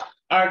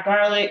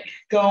garlic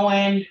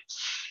going.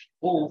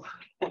 Ooh,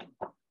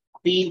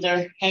 beans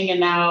are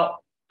hanging out.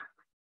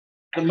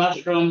 The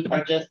mushrooms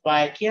are just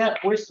like, yeah,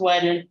 we're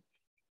sweating.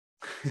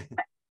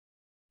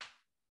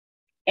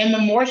 And the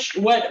more,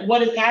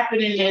 what is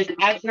happening is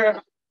as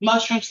your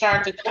mushrooms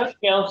start to cook,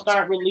 they'll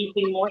start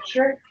releasing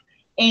moisture.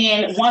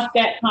 And once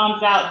that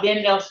comes out,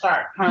 then they'll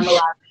start caramelizing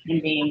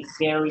and being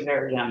very,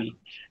 very yummy.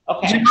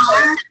 Okay.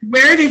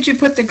 Where did you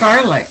put the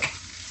garlic?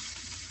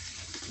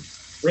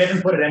 We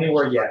haven't put it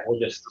anywhere yet.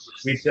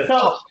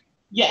 So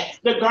yes,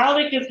 the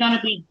garlic is going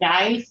to be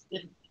diced,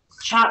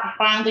 chopped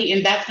finely,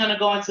 and that's going to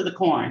go into the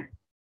corn.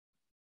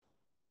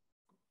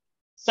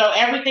 So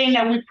everything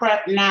that we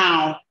prep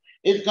now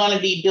is going to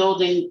be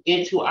building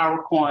into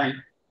our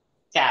corn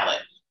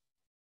salad.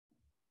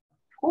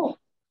 Cool.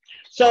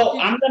 So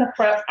I'm going to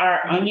prep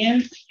our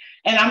onions,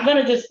 and I'm going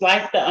to just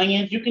slice the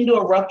onions. You can do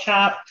a rough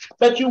chop,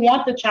 but you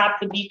want the chop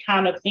to be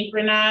kind of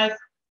synchronized,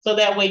 so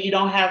that way you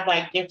don't have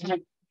like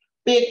different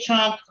big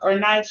chunks or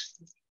nice,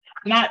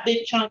 not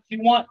big chunks.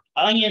 You want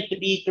onions to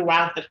be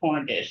throughout the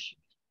corn dish.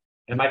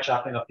 Am I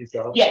chopping up these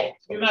garlic? Yes,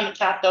 you're going to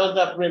chop those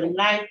up really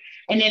nice,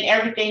 and then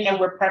everything that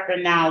we're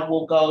prepping now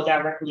will go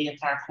directly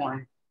into our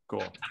corn.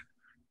 Cool.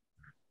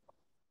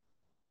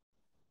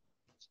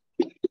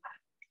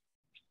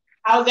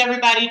 How's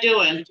everybody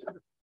doing?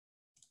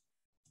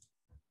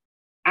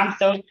 I'm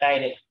so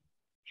excited.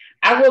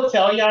 I will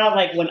tell y'all,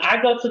 like when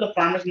I go to the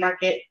farmer's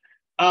market,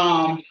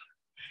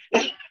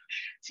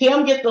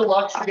 Tim gets the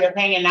luxury of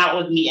hanging out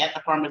with me at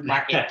the farmer's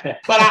market,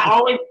 but I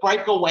always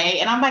break away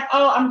and I'm like,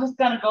 oh, I'm just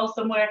gonna go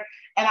somewhere.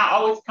 And I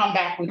always come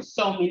back with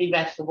so many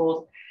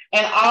vegetables.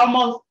 And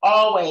almost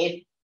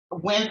always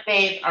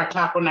Wednesdays are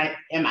taco nights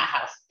in my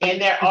house. And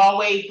they're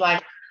always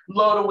like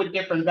loaded with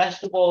different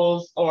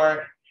vegetables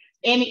or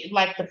any,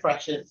 like the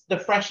freshest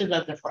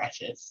of the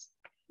freshest.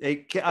 Hey,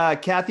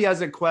 Kathy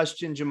has a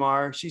question,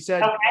 Jamar. She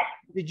said, okay,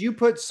 did you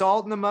put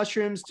salt in the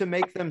mushrooms to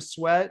make them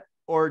sweat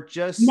or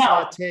just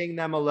sauteing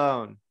them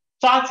alone?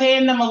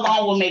 Sauteing them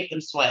alone will make them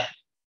sweat.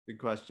 Good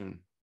question.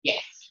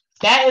 Yes,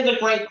 that is a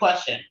great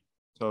question.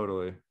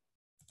 Totally.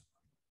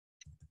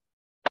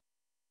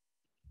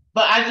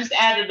 But I just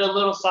added a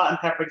little salt and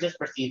pepper just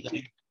for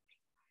seasoning.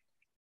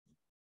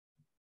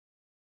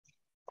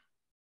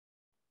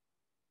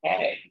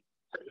 Okay.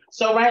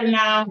 So right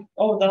now,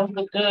 oh, those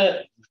look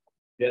good.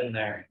 Getting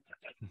there.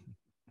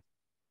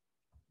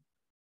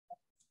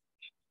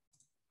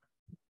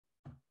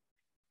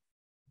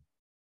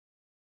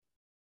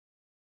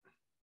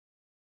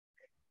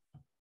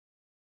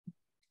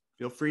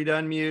 Feel free to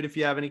unmute if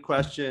you have any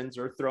questions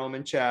or throw them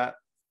in chat.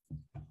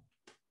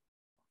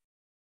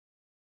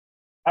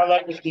 I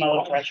like the smell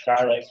of fresh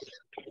garlic.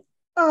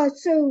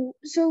 So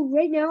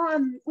right now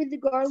I'm with the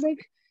garlic.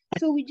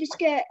 So we just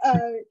get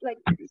like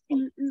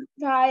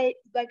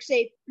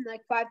say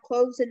 5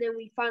 cloves and then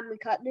we finely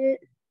cut it.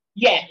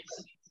 Yes.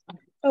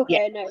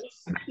 Okay, yes.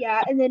 Nice.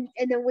 Yeah, and then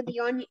with the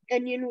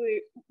onion,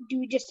 do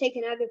we just take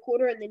another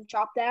quarter and then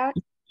chop that?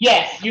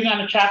 Yes, you're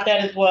gonna chop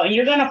that as well, and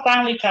you're gonna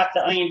finely chop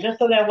the onion just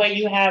so that way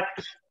you have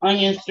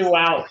onions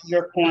throughout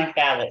your corn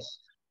salad.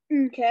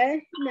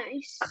 Okay,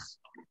 nice.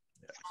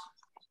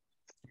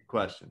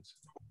 Questions?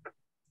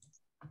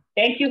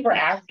 Thank you for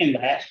asking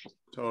that.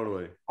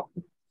 Totally.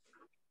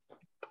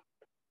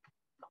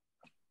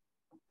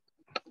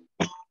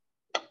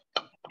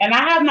 And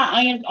I have my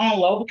onions on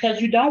low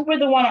because you don't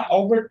really want to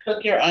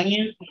overcook your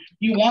onions.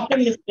 You want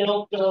them to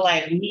still feel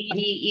like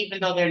meaty,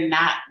 even though they're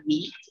not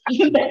meat,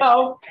 you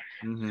know?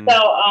 Mm-hmm.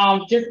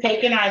 So just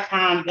taking our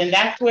time, and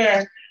that's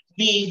where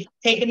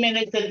take a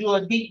minute to do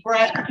a deep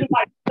breath, and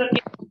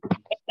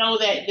know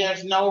that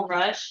there's no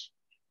rush.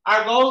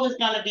 Our goal is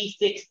going to be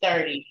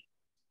 6:30.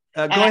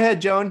 Go ahead,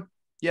 Joan.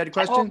 You had a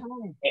question?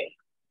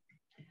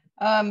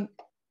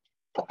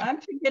 I'm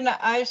thinking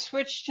I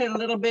switched to a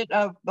little bit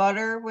of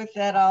butter with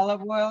that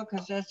olive oil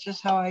because that's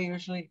just how I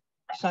usually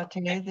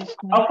saute this.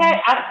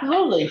 Okay,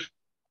 absolutely.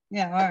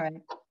 Yeah, all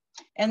right.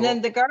 And cool.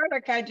 Then the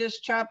garlic I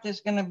just chopped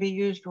is going to be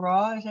used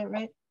raw, is that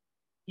right?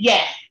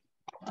 Yes.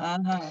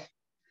 Uh-huh.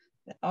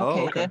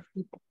 Okay, okay.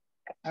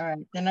 All right.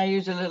 Then I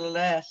use a little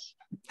less.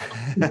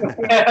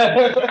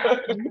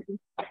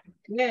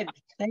 Good.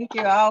 Thank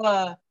you.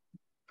 I'll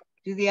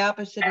do the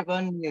opposite of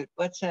unmute.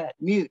 What's that?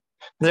 Mute.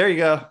 There you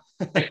go.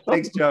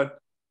 Thanks, Joan.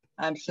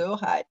 I'm so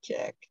high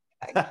tech.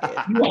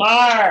 You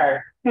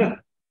are.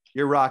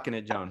 You're rocking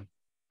it, Joan.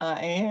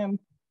 I am.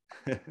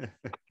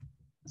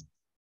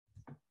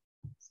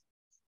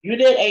 You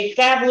did a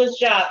fabulous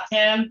job,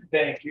 Tim.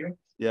 Thank you.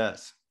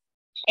 Yes.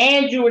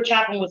 And you were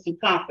chopping with some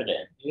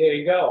confidence. There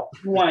you go.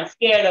 You weren't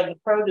scared of the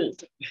produce.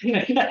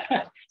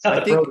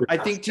 I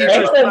think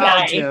teacher's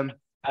proud, Tim.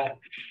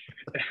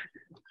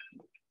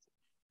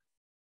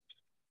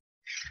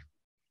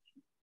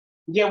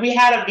 Yeah, we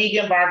had a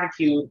vegan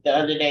barbecue the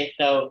other day,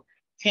 so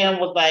Tim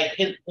was like,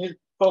 his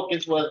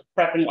focus was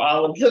prepping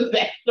all of the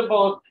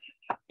vegetables.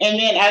 And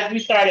then as we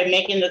started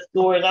making the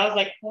skewers, I was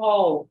like,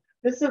 whoa,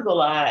 this is a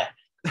lot.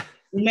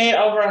 We made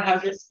over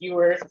 100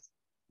 skewers.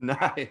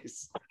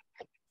 Nice.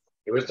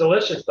 It was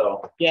delicious,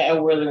 though. Yeah,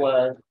 it really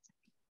was.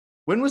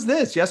 When was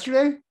this?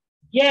 Yesterday?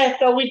 Yeah,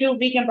 so we do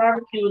vegan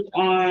barbecues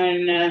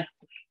on,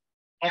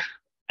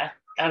 I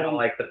don't know,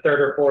 like the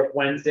 3rd or 4th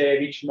Wednesday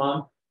of each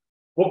month.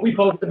 What we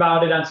post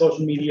about it on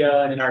social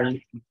media and in our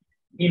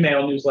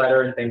email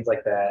newsletter and things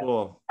like that.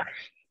 Cool.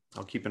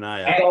 I'll keep an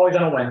eye out. It's always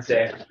on a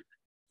Wednesday.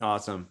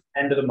 Awesome.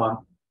 End of the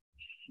month.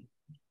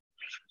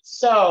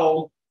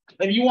 So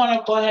if you want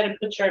to go ahead and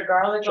put your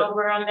garlic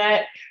over on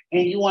that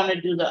and you want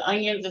to do the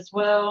onions as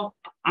well,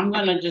 I'm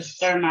going to just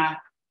stir my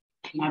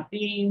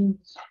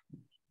beans.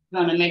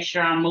 I'm going to make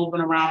sure I'm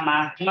moving around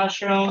my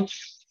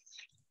mushrooms.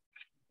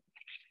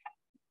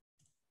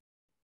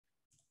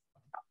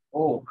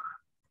 Oh.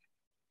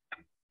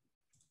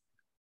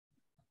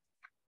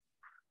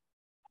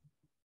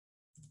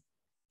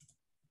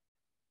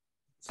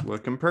 It's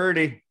looking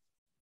pretty.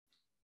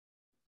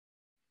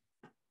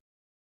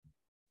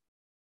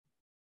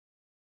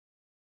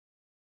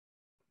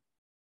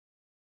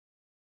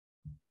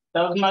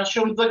 Those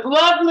mushrooms look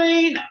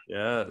lovely.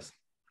 Yes.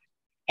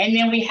 And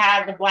then we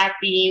have the black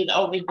beans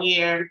over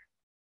here.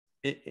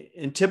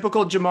 In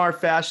typical Jamar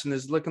fashion,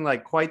 this is looking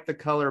like quite the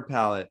color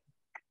palette.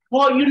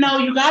 Well, you know,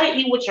 you got to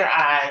eat with your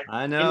eyes.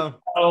 I know. And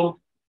so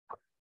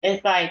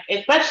it's like,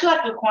 especially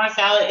like the corn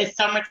salad, it's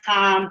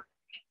summertime.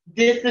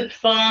 This is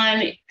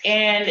fun.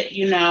 And,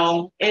 you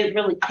know, it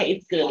really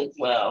tastes good as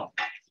well.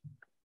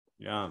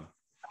 Yum.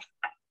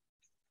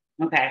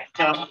 Okay,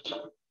 so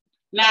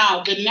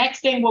Now, the next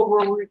thing what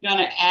we're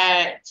gonna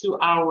add to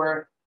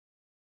our,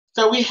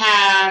 so we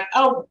have,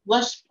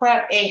 let's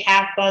prep a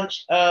half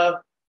bunch of,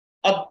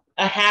 a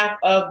half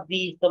of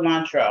the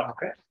cilantro.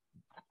 Okay.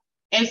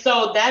 And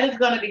so that is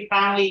gonna be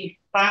finely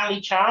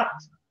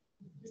chopped.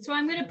 So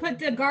I'm gonna put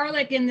the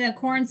garlic in the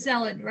corn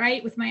salad,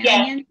 right, with my Yes,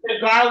 onion? the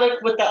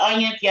garlic with the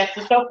onions, yes.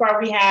 So far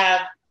we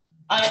have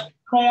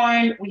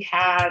corn, we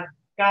have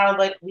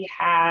garlic, we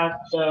have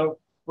the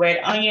red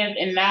onions,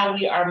 and now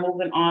we are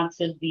moving on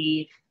to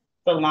the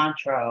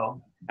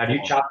cilantro. Have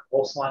you chopped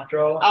whole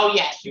cilantro? Oh,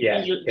 yes.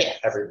 Yeah, Yes.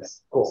 everything.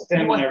 Cool.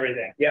 Stem and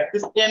everything. Yeah. The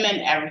stem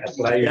and everything. That's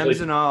what I usually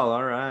Stems and all.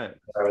 All right.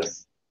 I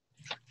was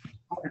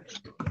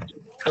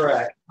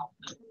correct.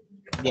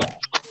 Yeah.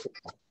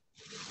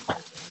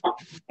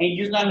 And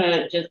you're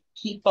gonna just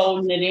keep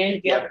folding it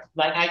in,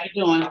 like how you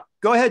doing.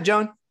 Go ahead,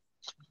 Joan.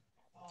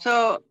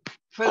 So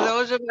for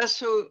those of us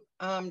who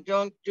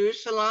don't do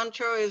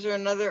cilantro, is there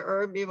another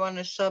herb you want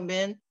to sub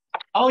in?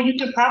 Oh, you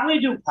could probably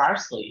do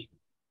parsley.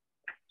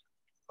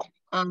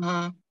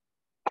 Uh-huh.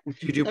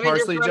 You do Let me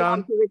just parsley, run Joan?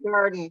 out to the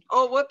garden.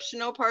 Oh, whoops,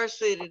 no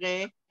parsley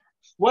today.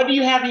 What do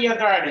you have in your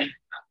garden?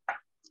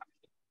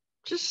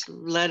 Just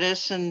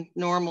lettuce and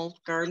normal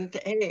garden.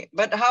 Hey,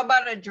 but how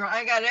about a dry?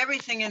 I got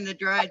everything in the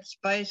dried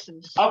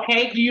spices.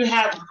 Okay, do you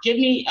have, give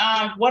me,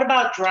 what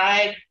about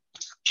dried?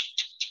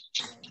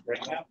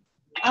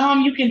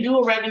 You can do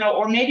oregano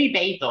or maybe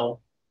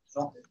basil.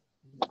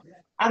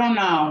 I don't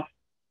know.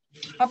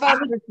 How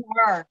about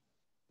zatar?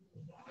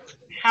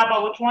 How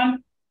about which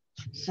one?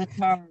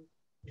 Zatar.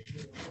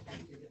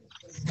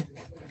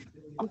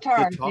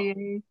 Zatar,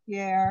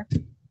 Z-A-T-A-R.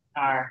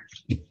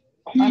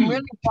 I'm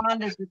really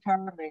fond of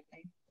zatar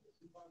lately.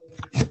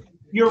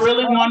 You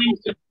really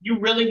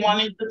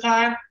wanting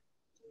zatar?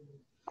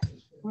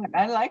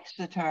 I like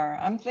zatar.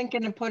 I'm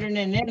thinking of putting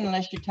it in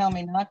unless you tell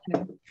me not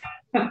to.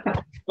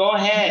 Go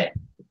ahead.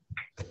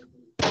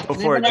 Go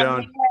for it,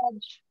 Joan.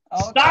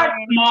 Okay. Start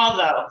small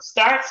though.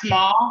 Start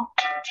small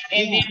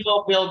and then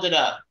we'll build it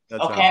up.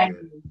 That okay. sounds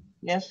good.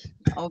 Yes.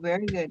 Oh,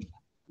 very good.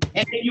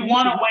 And if you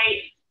want to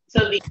wait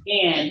till the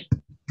end.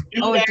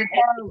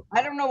 Zatar.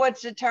 I don't know what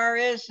zatar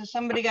is. So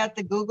somebody got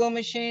the Google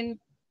machine.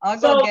 I'll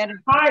go get it.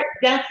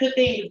 That's the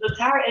thing.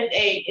 Zatar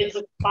is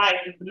a spice.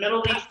 It's the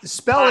Middle East.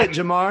 Spell it,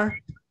 Jamar.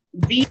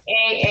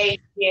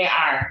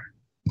 Z-A-A-T-A-R.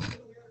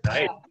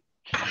 Nice.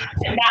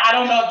 Now, I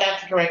don't know if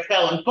that's the correct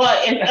spelling, but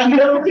it's a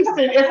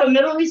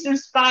Middle Eastern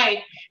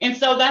spice. And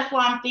so that's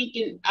why I'm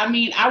thinking, I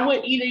mean, I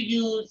would either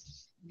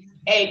use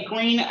a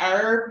green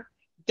herb.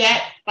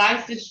 That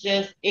spice is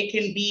just, it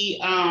can be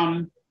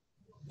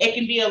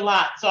a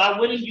lot. So I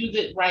wouldn't use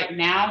it right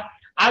now.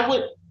 I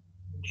would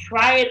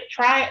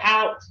try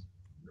out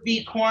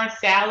the corn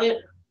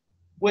salad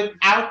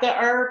without the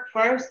herb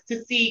first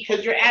to see,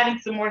 because you're adding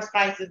some more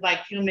spices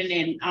like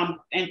cumin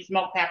and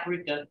smoked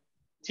paprika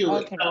to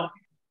it. So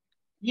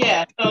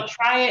yeah, so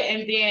try it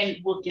and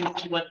then we can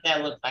see what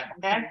that looks like,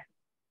 okay?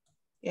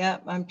 Yeah,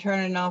 I'm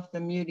turning off the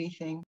muty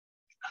thing.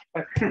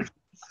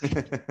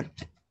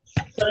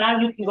 So now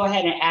you can go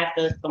ahead and add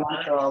the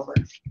cilantro over.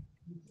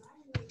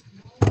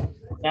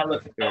 That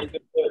looks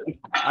good.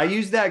 I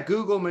used that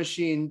Google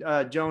machine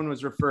Joan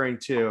was referring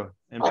to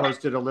and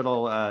posted a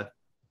little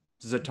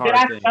zatar Did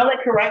I thing. spell it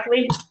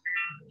correctly?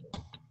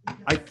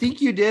 I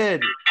think you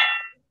did.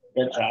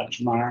 Good job,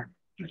 Jamar.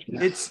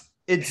 It's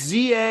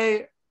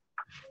Z-A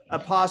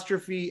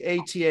apostrophe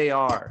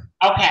A-T-A-R.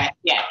 Okay,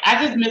 yeah.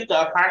 I just missed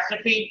the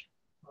apostrophe,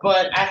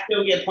 but I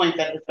still get points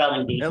at the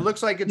spelling bee. It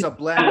looks like it's a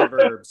blend of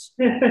herbs.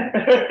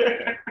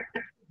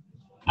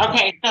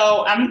 Okay,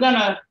 so I'm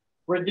gonna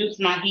reduce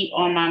my heat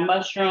on my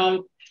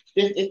mushroom.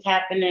 This is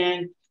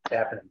happening.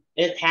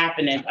 It's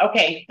happening.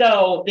 Okay,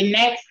 so the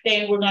next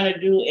thing we're gonna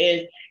do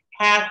is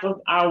half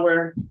of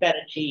our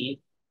feta cheese.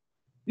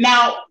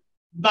 Now,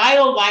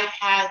 BioLife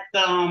has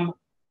some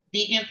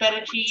vegan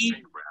feta cheese.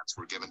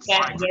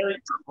 That's very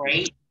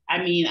great.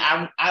 I mean,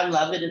 I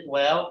love it as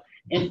well.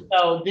 And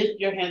so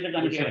your hands are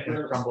gonna get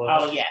crumbled.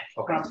 Oh yeah,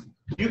 okay.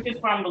 You can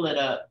crumble it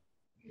up.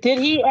 Did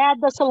he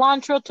add the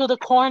cilantro to the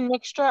corn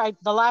mixture?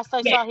 The last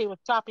I saw, he was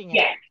chopping it.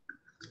 Yeah.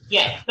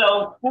 Yeah.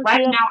 So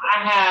right now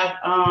I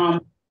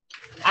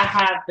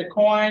have the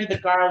corn, the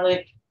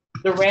garlic,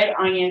 the red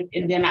onions,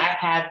 and then I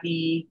have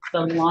the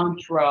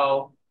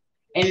cilantro.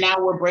 And now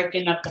we're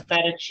breaking up the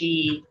feta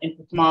cheese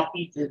into small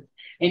pieces.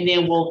 And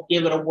then we'll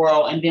give it a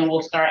whirl, and then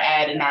we'll start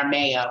adding our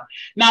mayo.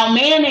 Now,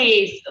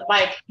 mayonnaise,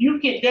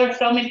 there's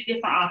so many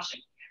different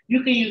options.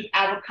 You can use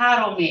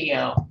avocado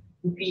mayo.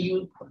 You can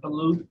use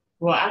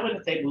I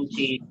wouldn't say blue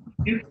cheese.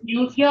 You can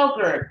use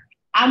yogurt.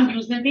 I'm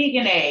using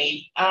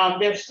Vegenaise.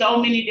 There's so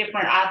many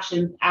different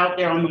options out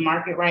there on the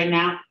market right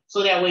now.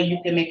 So that way you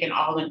can make an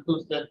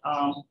all-inclusive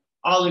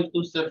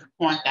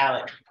corn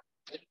salad.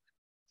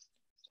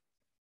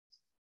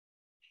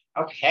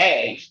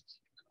 Okay.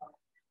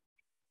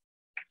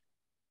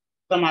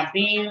 So my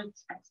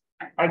beans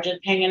are just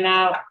hanging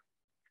out.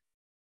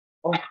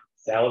 Oh,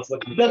 salad's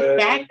looking the good.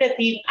 fact that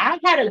I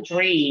had a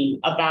dream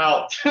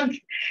about,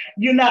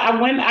 when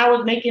I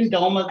was making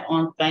domas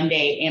on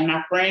Sunday, and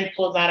my friend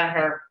pulls out of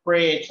her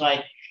fridge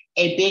like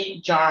a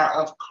big jar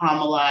of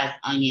caramelized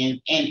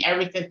onions. And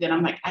ever since then,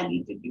 I'm like, I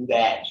need to do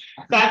that.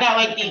 So I got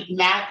like these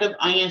massive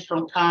onions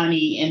from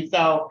Connie. And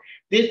so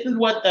this is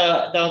what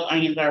those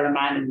onions are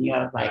reminding me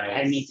of. Like,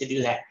 nice. I need to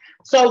do that.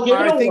 So give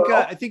it a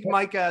whirl. I think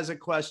Micah has a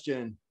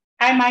question.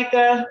 Hi,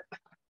 Micah.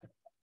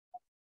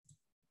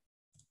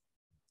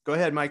 Go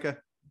ahead, Micah.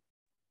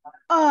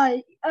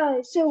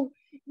 So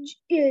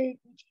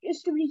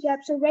just to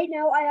recap, so right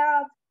now I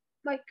have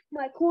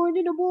my corn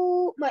in a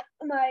bowl, my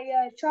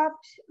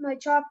chopped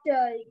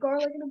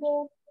garlic in a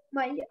bowl,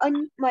 my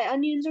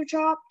onions are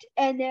chopped,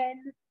 and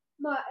then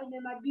my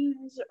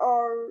beans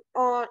are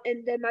on,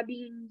 and then my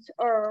beans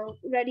are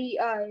ready.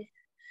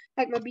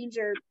 Like my beans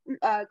are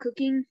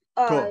cooking.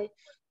 Cool.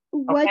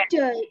 What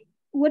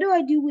do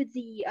I do with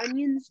the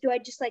onions? Do I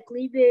just like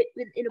leave it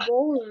in a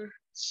bowl or?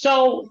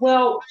 So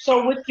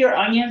with your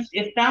onions,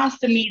 it sounds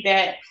to me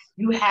that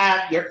you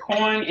have your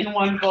corn in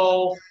one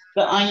bowl,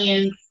 the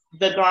onions,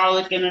 the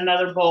garlic in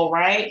another bowl,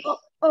 right?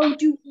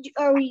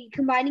 Are we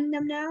combining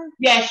them now?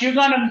 Yes, you're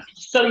gonna.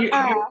 So your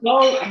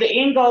goal, the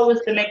end goal is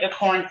to make a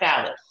corn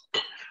salad.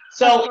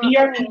 So in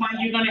your corn,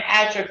 you're gonna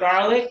add your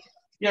garlic,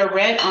 your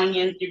red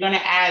onions. You're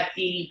gonna add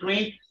the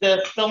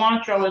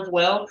cilantro as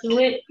well to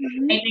it,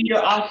 and then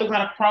you're also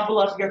gonna crumble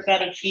up your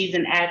feta cheese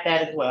and add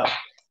that as well.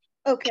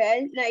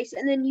 Okay, nice.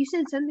 And then you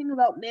said something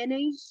about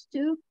mayonnaise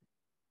too?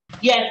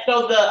 Yes,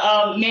 so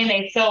the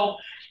mayonnaise. So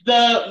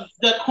the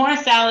corn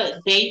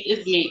salad base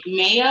is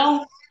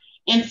mayo,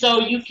 and so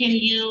you can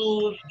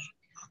use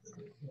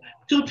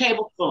 2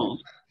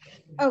 tablespoons.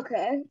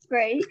 Okay,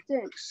 great.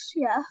 Thanks.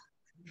 Yeah.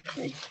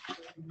 Thanks.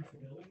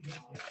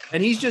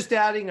 And he's just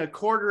adding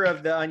 1/4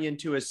 of the onion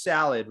to his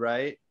salad,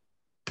 right?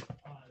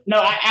 No,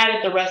 I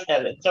added the rest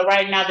of it. So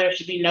right now there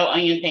should be no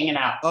onions hanging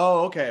out.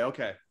 Oh,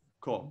 okay,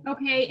 cool.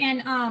 Okay,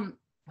 and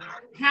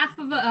half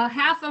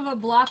of a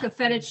block of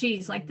feta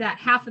cheese, like that,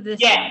 half of this.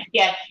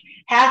 Yes,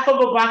 half of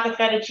a block of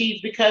feta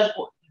cheese because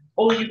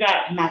you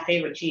got my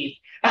favorite cheese.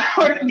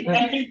 There's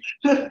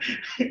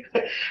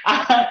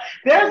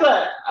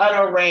an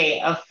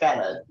array of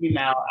feta. You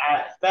know,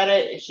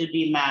 feta should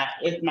be my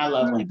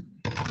love language.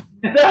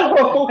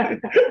 So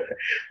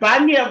buy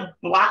me a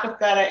block of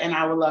feta and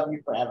I will love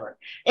you forever.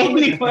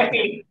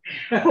 Anyway,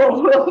 what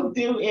we'll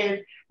do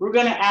is we're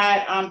gonna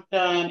add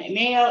some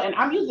mayo, and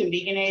I'm using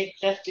Vegenaise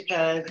just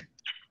because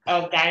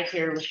of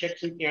dietary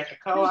restrictions here at the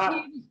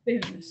co-op.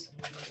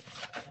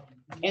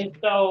 And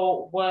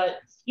so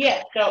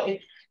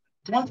it's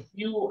once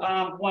you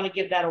want to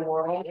give that a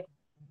whirl.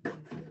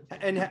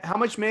 And how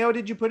much mayo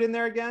did you put in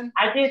there again?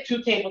 I did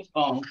 2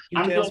 tablespoons.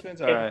 2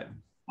 tablespoons, all right.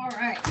 All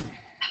right.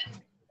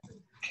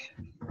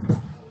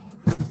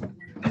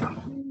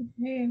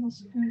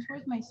 Tablespoons.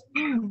 Where's my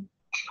spoon?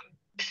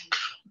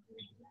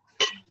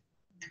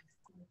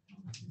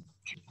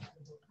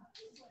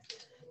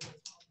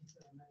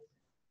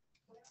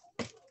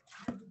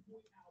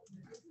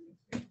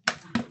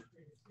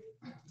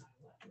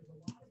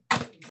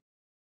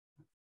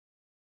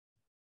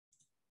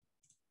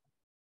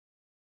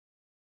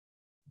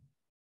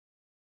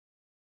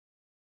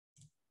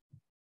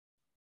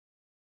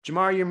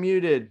 Jamar, you're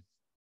muted.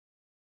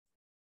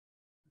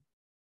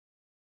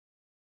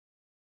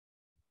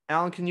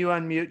 Alan, can you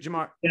unmute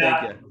Jamar?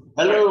 Yeah. Thank you.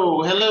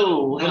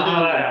 Hello.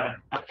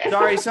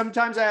 Sorry,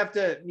 sometimes I have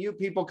to mute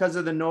people because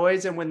of the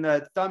noise, and when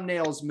the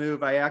thumbnails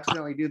move, I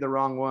accidentally do the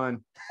wrong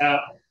one.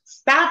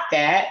 Stop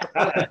that.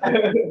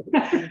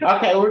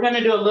 Okay, we're gonna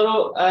do a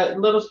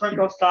little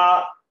sprinkle of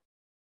salt.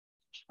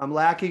 I'm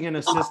lacking an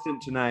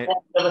assistant tonight. A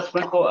little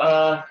sprinkle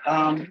of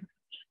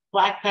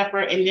black pepper,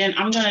 and then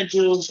I'm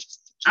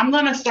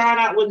gonna start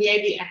out with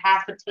maybe a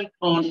half a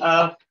teaspoon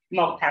of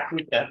smoked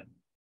paprika.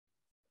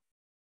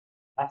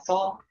 That's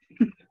all.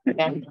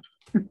 Can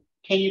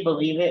you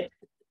believe it?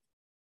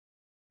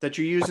 That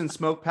you're using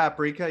smoked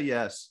paprika?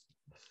 Yes.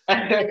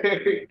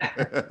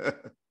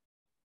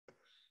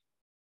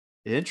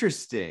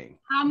 Interesting.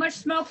 How much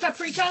smoked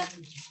paprika?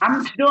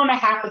 I'm doing a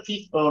half a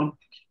teaspoon.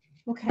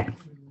 Okay.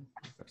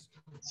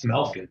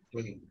 Smells good.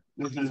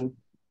 Mm-hmm.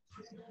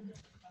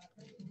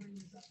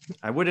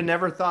 I would have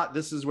never thought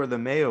this is where the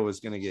mayo was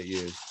going to get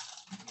used.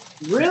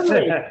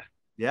 Really?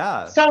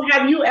 Yeah. So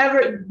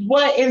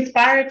what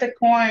inspired the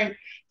corn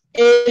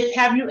is,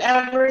 have you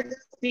ever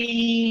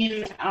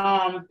seen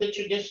the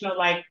traditional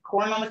like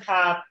corn on the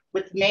cob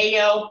with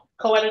mayo,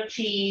 Coetta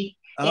cheese?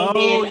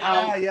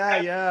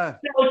 Yeah.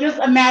 So just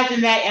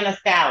imagine that in a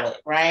salad,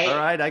 right? All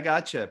right, I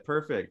gotcha.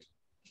 Perfect.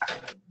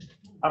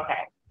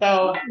 Okay.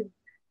 So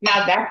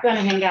now that's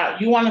gonna hang out.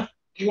 You wanna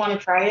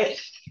try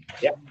it?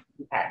 Yep.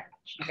 Okay.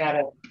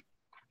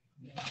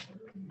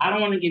 I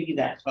don't want to give you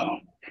that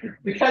spoon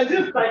because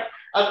it's like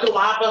a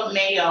glob of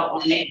mayo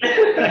on it.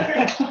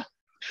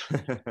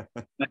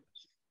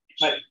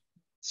 Might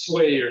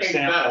sway your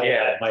sample.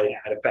 Yeah, it might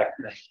affect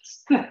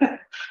things.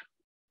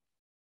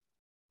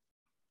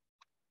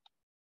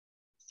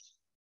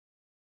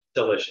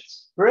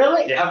 Delicious.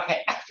 Really? Yeah.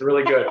 Okay. It's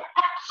really good.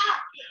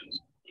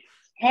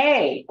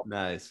 Hey.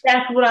 Nice.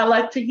 That's what I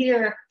like to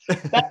hear.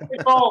 That's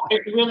the goal.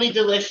 It's really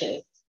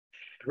delicious.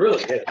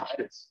 Really good.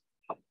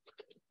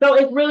 So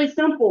it's really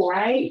simple,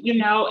 right? You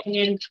know, and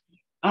then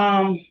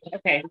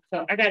okay,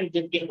 so I gotta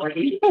just get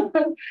ready.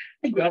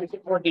 I gotta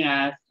get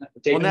organized.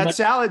 Well, that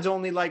salad's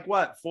only like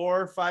what,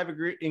 4 or 5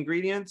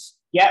 ingredients?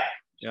 Yep.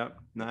 Yep.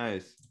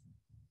 Nice.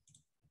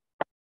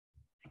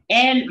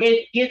 And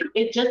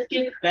it just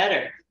gets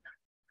better.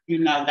 You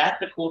know, that's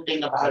the cool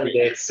thing about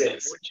it.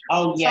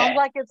 Oh yeah. Sounds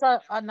like it's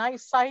a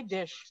nice side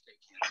dish.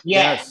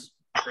 Yes.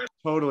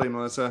 Totally,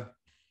 Melissa.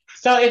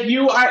 So if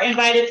you are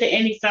invited to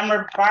any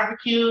summer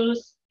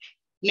barbecues,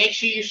 make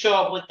sure you show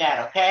up with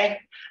that, okay?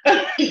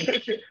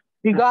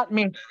 You got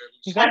me.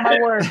 You got my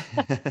word.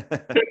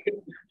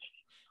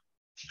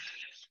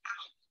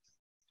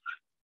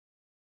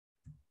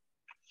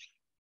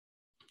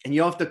 And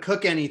you don't have to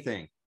cook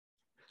anything.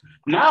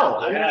 No,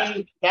 I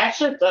mean, that's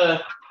just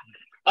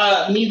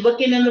me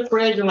looking in the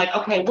fridge and like,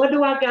 okay, what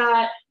do I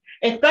got?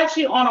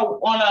 Especially on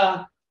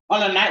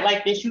a night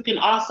like this, you can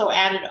also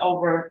add it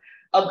over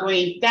a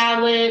green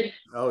salad.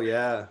 Oh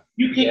yeah.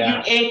 You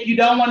can if you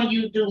don't want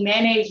to do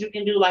mayonnaise, you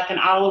can do like an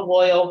olive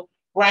oil,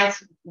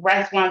 rice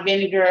wine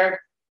vinegar,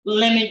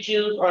 lemon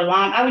juice, or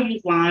lime. I would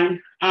use lime,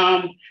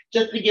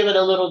 just to give it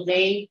a little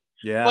zing.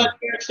 Yeah. But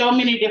there are so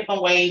many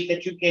different ways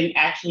that you can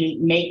actually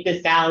make the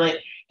salad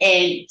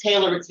and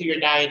tailor it to your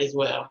diet as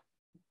well.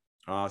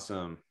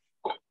 Awesome.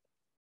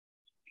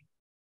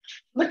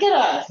 Look at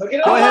us.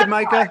 Go ahead,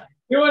 Micah.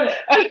 Doing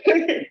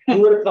it. Who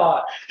would have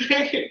thought?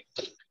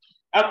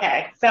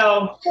 Okay,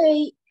 so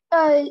Hey,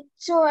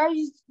 so I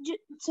was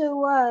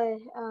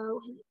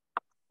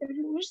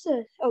where's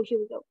the? Oh, here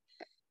we go.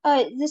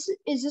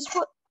 Is this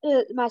what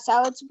my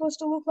salad's supposed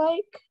to look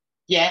like?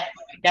 yeah,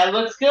 that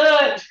looks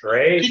good.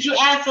 Great. Did you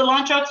add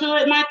cilantro to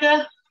it,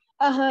 Micah?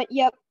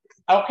 Yep.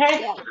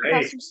 Okay. Yeah, got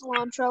Great. some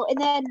cilantro, and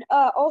then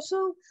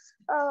also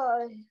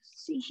let's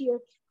see here,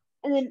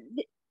 and then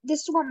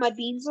this is what my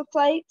beans look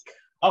like.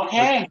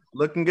 Okay.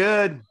 Looking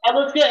good. That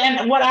looks good.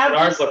 And What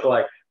ours look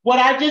like? what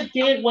I just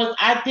did was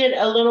I did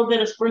a little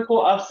bit of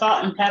sprinkle of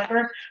salt and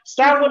pepper.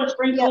 Start with a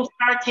sprinkle,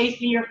 start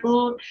tasting your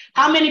food.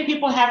 How many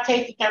people have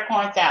tasted their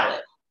corn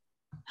salad?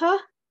 Huh?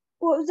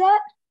 What was that?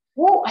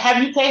 Whoa,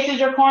 have you tasted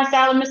your corn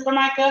salad, Mr.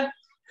 Micah?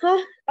 Huh?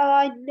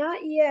 Not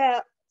yet.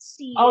 Let's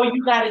see. Oh,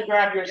 you gotta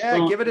grab your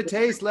spoon. Yeah, give it a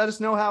taste. Let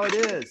us know how it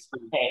is.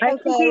 Okay. I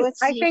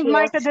think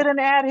Micah didn't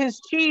add his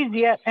cheese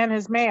yet and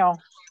his mayo.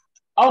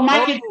 Oh,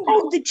 Micah.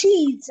 Oh, the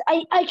cheese.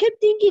 I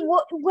kept thinking,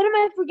 what am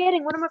I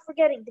forgetting? What am I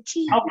forgetting? The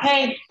cheese.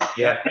 Okay.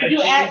 Yeah.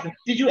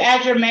 Did you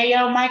add your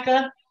mayo,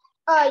 Micah?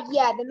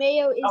 Yeah, the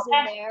mayo is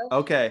in there.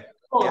 Okay.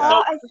 Cool. Yeah.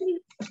 So I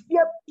think,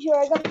 yep, here,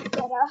 I got the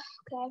feta.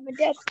 Okay, my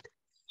desk.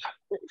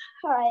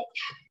 All right.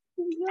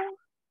 Here we go.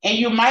 and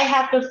you might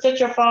have to sit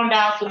your phone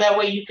down so that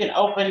way you can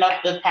open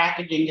up the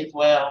packaging as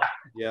well.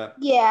 Yeah.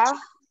 Yeah.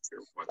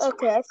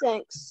 Okay,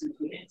 thanks.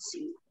 Let's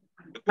see.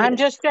 I'm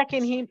just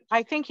checking.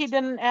 I think he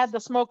didn't add the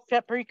smoked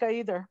paprika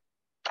either.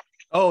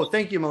 Oh,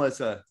 thank you,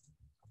 Melissa.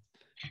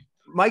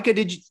 Micah,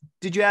 did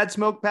you add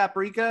smoked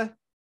paprika?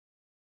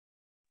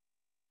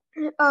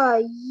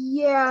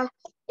 Yeah.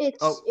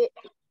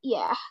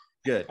 Yeah.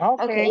 Good.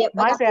 Okay, yep,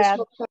 my bad.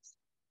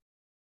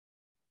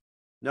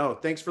 No,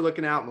 thanks for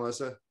looking out,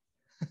 Melissa.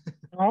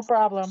 No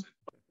problem.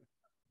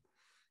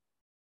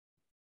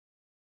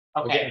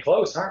 We're getting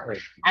close, aren't we?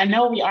 I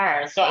know we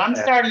are. So I'm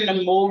starting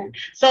to move.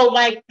 So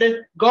like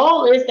the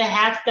goal is to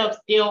have stuff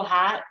still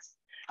hot.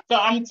 So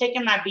I'm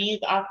taking my beans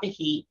off the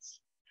heat.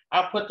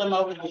 I'll put them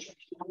over the,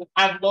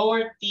 I've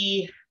lowered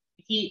the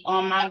heat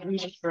on my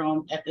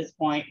mushrooms at this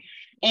point.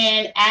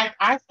 And as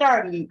I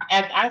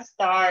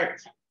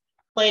start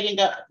plating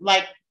up,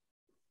 like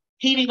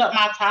heating up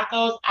my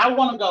tacos, I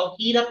want to go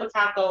heat up a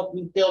taco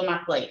and build my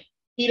plate.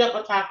 Heat up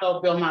a taco,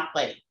 build my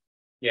plate.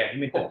 Yeah, you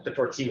mean the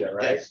tortilla,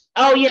 right?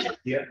 Oh yeah.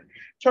 Yeah.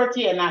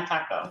 Tortilla, not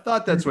I taco.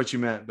 thought that's what you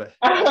meant, but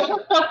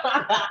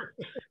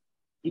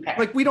Okay.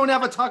 like we don't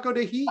have a taco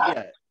to heat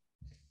yet.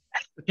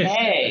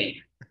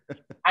 Hey,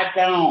 I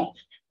don't.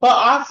 But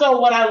also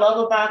what I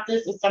love about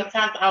this is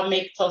sometimes I'll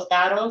make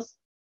tostados.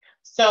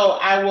 So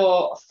I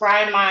will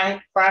fry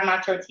my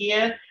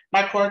tortilla,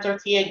 my corn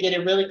tortilla, get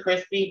it really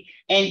crispy,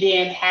 and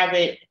then have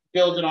it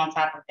build it on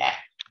top of that.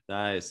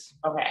 Nice.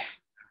 Okay.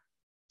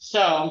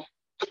 So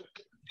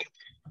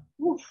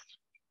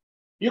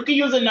you can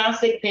use a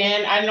nonstick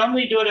pan. I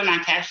normally do it in my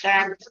cast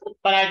iron,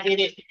 but I did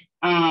it.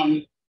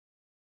 I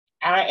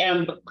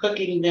am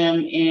cooking them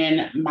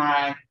in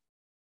my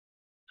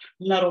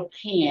metal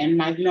pan,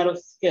 my metal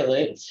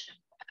skillet.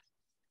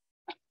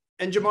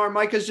 And Jamar,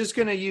 Micah's just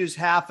going to use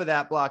half of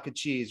that block of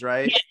cheese,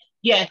 right?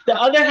 Yes. The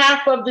other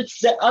half of the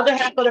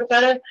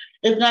feta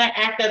is going to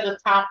act as a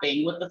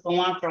topping with the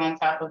cilantro on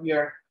top of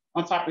your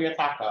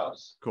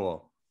tacos.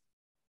 Cool.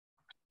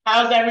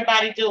 How's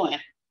everybody doing?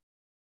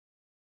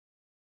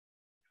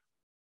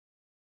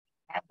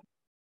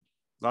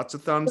 Lots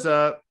of thumbs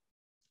up.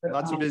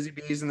 Lots of busy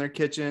bees in their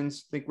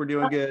kitchens. Think we're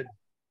doing good.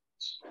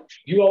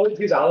 You always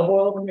use olive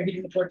oil when you're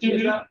heating the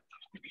tortillas up?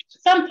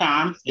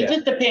 Sometimes. It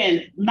just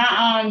depends.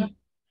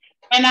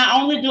 And I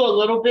only do a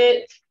little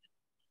bit,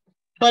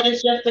 but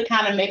it's just to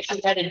kind of make sure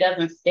that it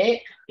doesn't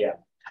stick. Yeah.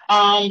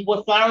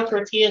 With flour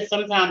tortillas,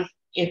 sometimes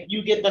if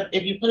you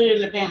put it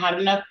in the pan hot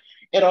enough,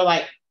 it'll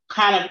like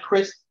kind of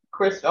crisp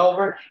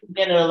over.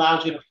 Then it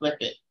allows you to flip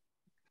it.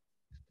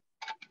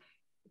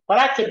 But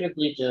I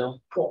typically do.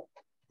 Cool.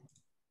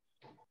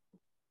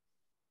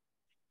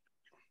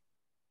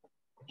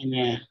 And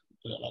then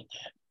do it like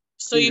that.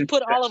 So you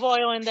put olive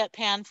oil in that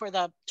pan for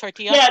the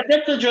tortilla? Yeah,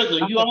 just a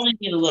drizzle. You only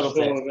need a little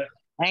bit.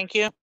 Thank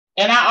you.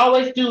 And I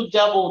always do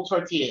double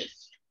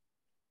tortillas.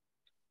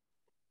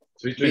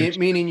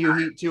 Meaning you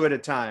heat 2 at a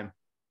time.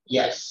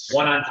 Yes.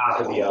 One on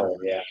top of the other,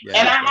 yeah.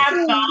 And I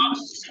have some,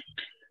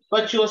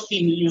 but you'll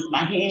see me use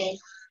my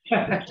hands.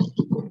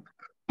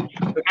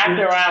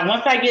 After a while,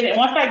 once I get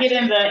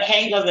in the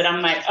hang of it,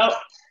 I'm like, oh,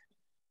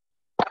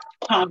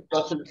 time to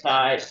go to the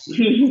side.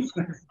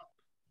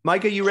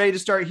 Micah, you ready to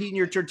start heating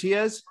your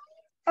tortillas?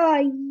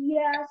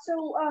 Yeah.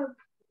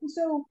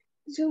 So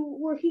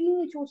we're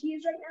heating the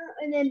tortillas right now,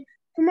 and then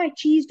for my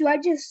cheese, do I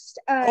just?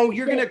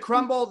 You're gonna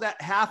crumble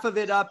that half of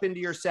it up into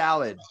your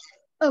salad.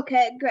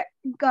 Okay, great,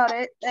 got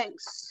it.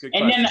 Thanks. Good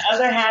and question. then the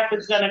other half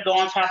is gonna go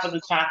on top of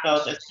the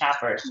tacos as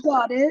toppers.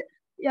 Got it.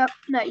 Yep,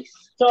 nice.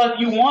 So if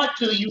you want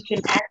to, you can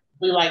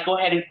actually like go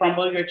ahead and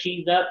crumble your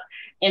cheese up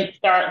and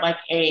start like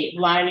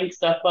lining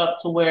stuff up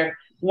to where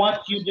once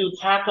you do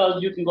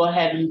tacos, you can go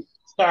ahead and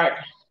start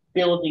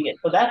building it.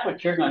 So that's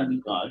what you're going to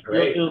be doing.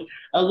 Great. You'll do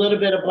a little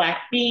bit of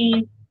black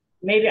beans,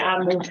 maybe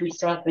I'll move some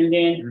stuff, and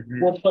then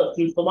we'll put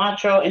some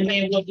cilantro, and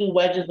then we'll do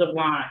wedges of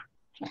lime.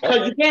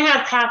 Because you can't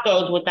have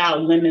tacos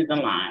without lemons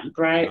and limes,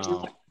 right?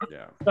 Oh,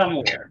 yeah.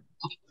 Somewhere.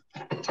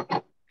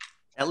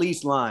 At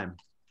least lime.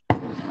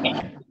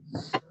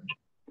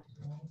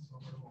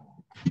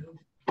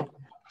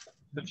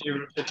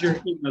 If you're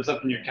heating those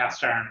up in your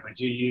cast iron, would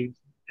you use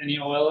any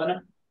oil in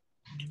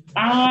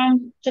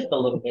them? Just a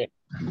little bit.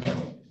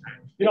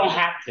 You don't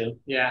have to.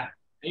 Yeah,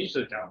 I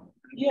usually don't.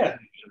 Yeah.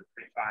 Usually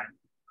pretty fine.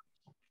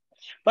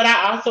 But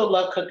I also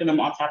love cooking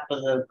them on top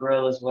of the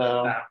grill as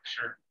well. Oh,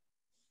 sure.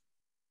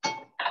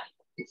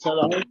 So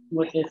the only thing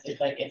with this is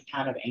like it's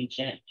kind of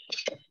ancient.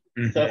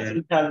 So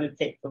sometimes it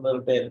takes a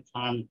little bit of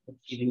time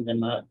heating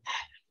them up.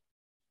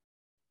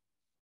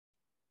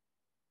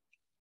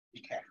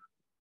 Okay.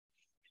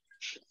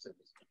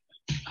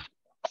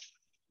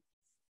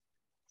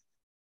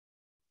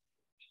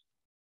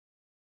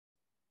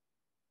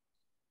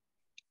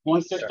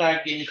 Once they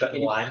start getting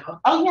cutting lime up?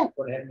 Oh yeah,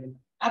 Go ahead.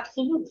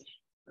 absolutely.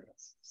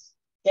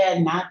 Yeah,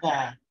 not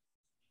that.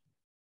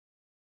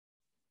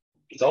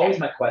 It's always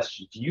my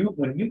question.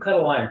 When you cut a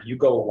lime, do you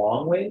go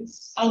long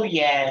ways? Oh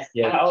yes.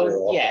 Yeah, I always,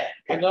 yes.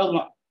 I go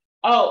long.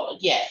 Oh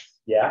yes.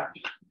 Yeah.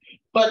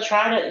 But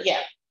try to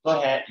go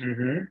ahead.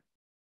 Mm-hmm.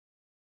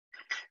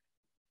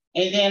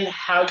 And then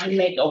how you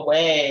make a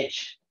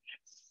wedge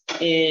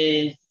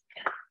is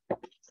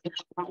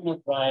it's kind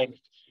of like,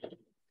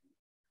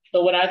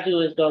 so what I do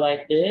is go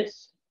like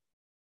this.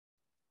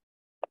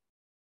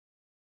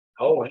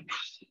 Oh,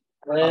 interesting.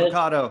 Wedge,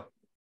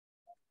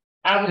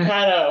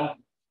 avocado,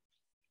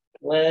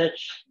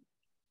 wedge,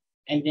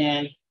 and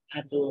then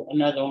I do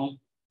another one.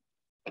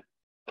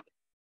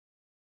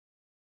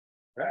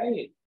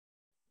 Right.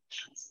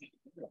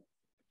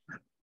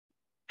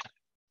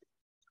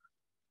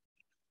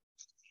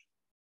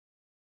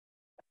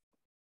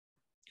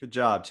 Good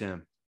job,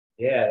 Tim.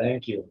 Yeah,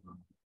 thank you.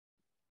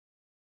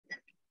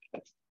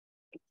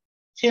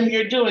 Tim,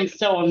 you're doing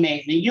so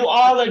amazing. You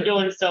all are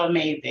doing so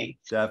amazing.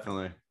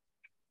 Definitely.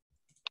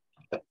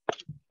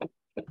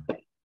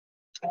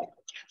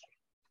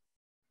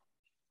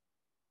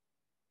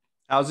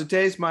 How's it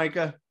taste,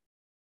 Micah?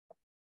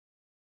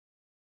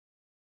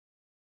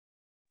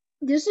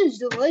 This is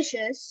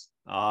delicious.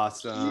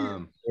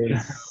 Awesome.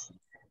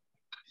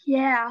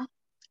 Yeah.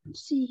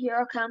 Let's see here.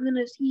 Okay, I'm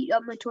gonna heat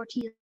up my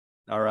tortilla.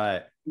 All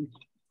right.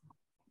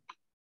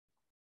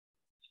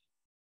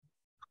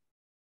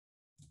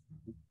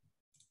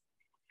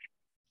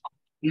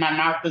 My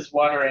mouth is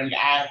watering.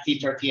 I see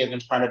tortillas in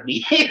front of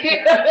me.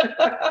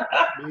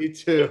 Me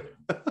too.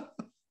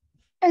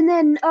 And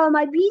then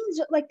my beans,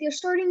 like they're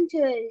starting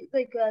to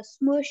like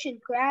smush and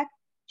crack.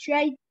 Should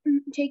I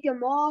take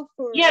them off?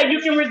 Or? Yeah, you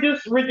can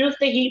reduce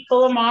the heat,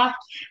 pull them off.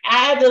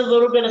 Add a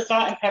little bit of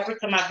salt and pepper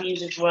to my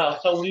beans as well.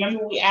 So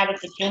remember we added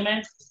the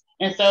cumin,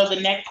 and so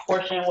the next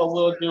portion, what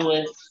we'll do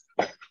is.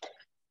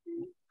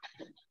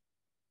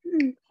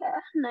 Okay,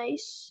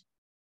 nice.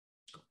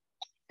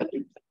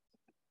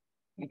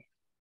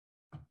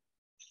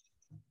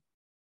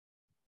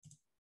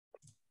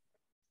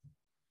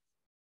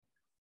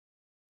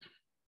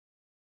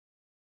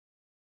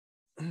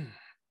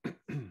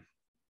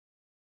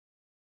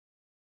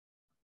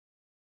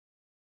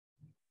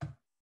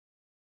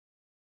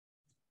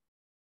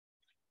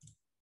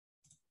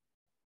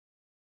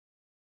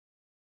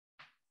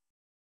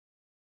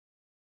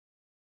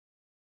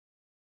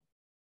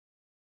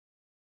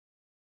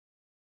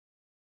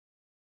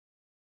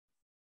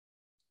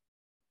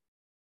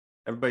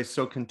 Everybody's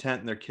so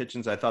content in their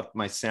kitchens. I thought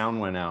my sound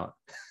went out.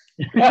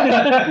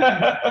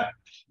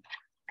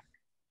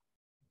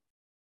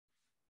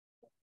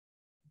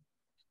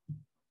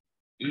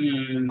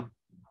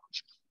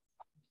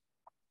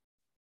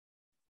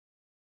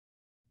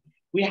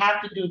 We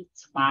have to do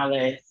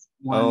tamales.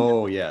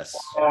 Oh, yes.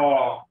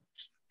 Oh,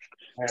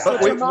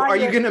 But wait, are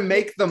you going to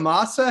make the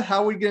masa?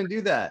 How are we going to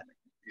do that?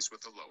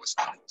 With the lowest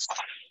levels.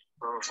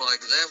 For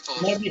example,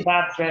 Maybe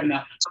Bob's right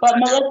now. But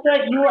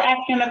Melissa, you were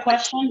asking a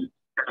question?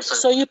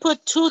 So you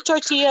put 2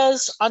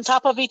 tortillas on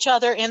top of each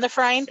other in the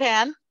frying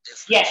pan.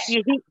 Yes.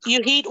 You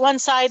heat one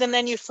side and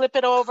then you flip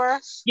it over.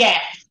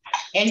 Yes.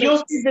 And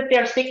you'll see that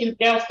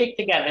they'll stick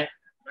together.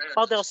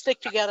 Oh, they'll stick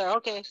together.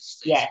 Okay.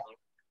 Yeah.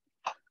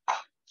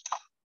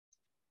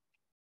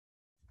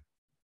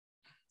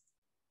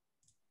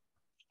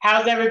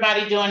 How's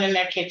everybody doing in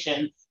their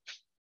kitchens?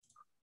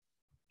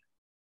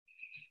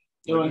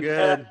 Doing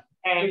good.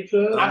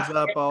 Thumbs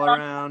up all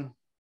around.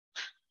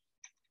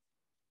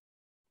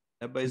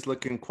 Everybody's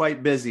looking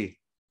quite busy.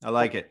 I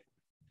like it.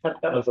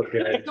 That was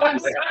okay. So I'm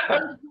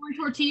throwing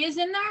tortillas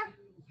in there?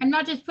 I'm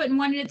not just putting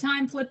one at a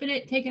time, flipping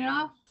it, taking it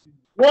off?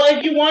 Well,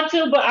 if you want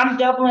to, but I'm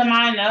doubling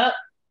mine up.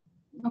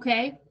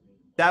 Okay.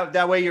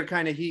 That way you're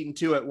kind of heating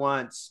 2 at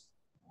once.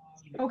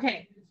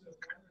 Okay.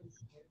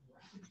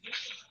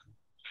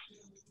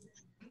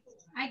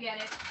 I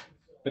get it.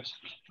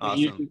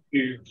 Awesome.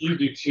 You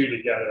do 2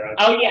 together.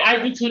 Oh yeah, I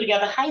do 2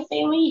 together. Hi,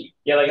 Saley.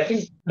 Yeah, like I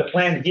think the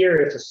plan here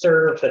is to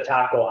serve the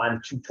taco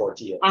on 2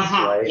 tortillas,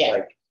 right? Yeah.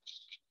 Like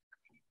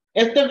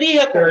it's the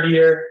vehicle.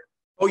 30-er.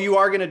 Oh, you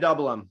are going to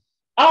double them.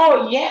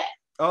 Oh yeah.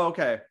 Oh,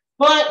 okay.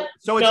 But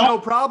so it's no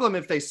problem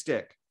if they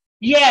stick.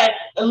 Yeah,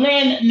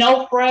 Lynn,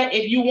 no fret.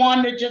 If you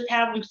want to just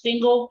have them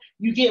single,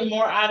 you get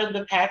more out of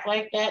the pack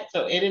like that.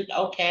 So it is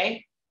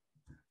okay.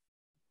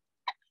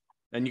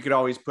 And you could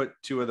always put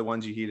 2 of the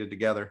ones you heated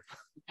together.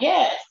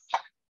 Yes.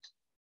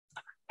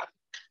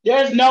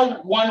 There's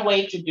no one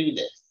way to do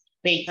this,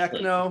 basically.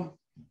 Heck no.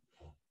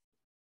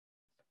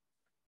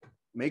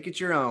 Make it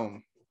your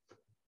own.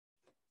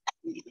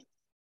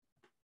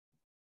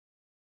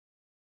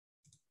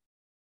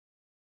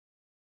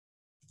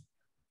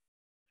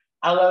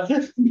 I love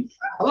this.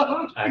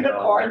 I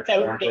know. Corn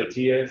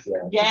tortillas.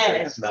 Yeah.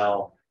 Yes.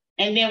 Smell.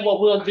 And then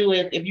what we'll do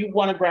is, if you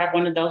want to grab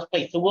one of those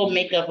plates, so we'll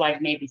make up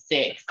like maybe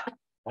 6.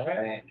 All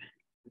right.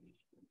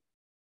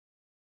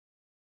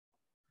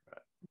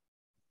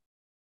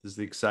 This is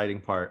the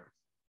exciting part.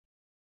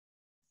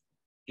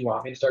 You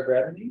want me to start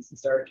grabbing these and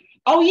start?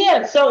 Oh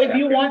yeah. So if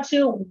you want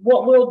to,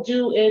 what we'll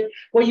do is,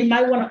 well, you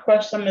might want to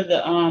crush some of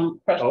the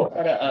crushed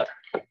feta up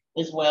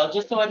as well,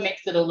 just so it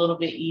makes it a little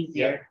bit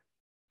easier.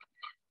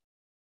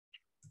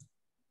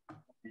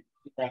 Yeah.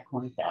 That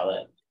corn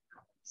salad.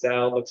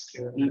 Salad looks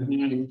good.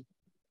 Mm-hmm.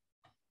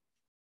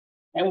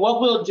 And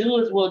what we'll do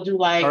is we'll do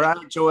like. All right,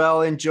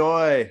 Joelle,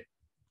 enjoy.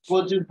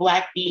 We'll do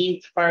black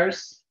beans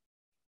first.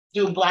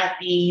 Do black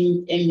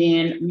beans and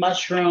then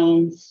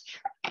mushrooms.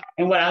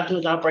 And what I'll do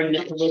is I'll bring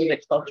this a little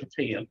bit closer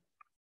to you.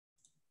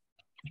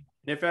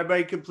 If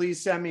everybody could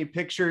please send me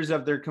pictures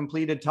of their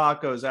completed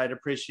tacos, I'd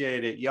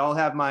appreciate it. Y'all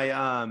have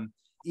my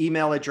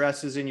email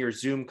addresses in your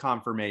Zoom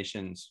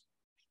confirmations.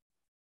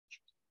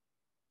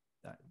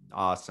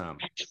 Awesome.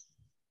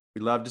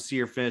 We'd love to see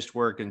your finished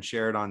work and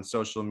share it on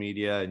social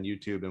media and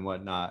YouTube and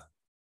whatnot.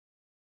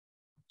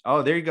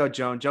 Oh, there you go,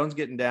 Joan. Joan's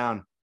getting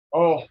down.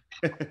 Oh.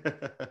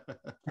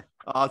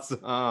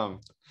 Awesome.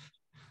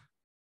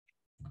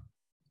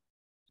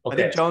 Okay. I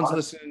think Joan's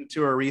listening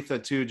to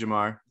Aretha too,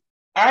 Jamar.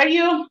 Are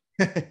you?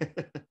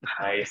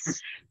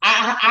 Nice.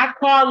 I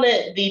call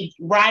it the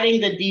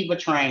riding the diva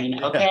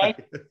train, okay?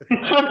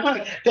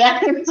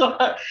 That is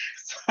what,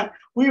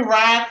 we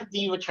ride the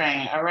diva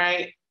train, all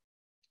right?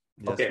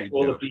 Yes, okay,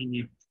 will it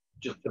be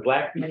just the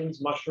black beans,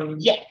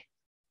 mushrooms? Yeah.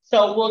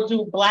 So we'll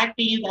do black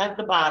beans at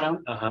the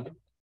bottom. Uh-huh.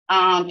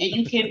 And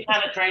you can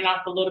kind of drain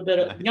off a little bit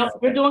of, no,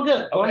 you're doing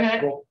good. Go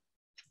ahead. Cool.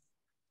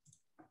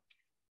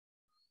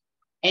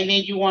 And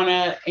then you want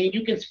to, and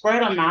you can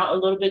spread them out a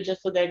little bit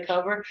just so they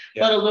cover,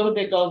 Yeah. but a little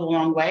bit goes a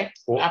long way.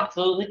 Cool.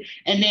 Absolutely.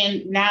 And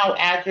then now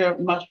add your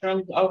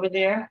mushrooms over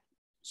there.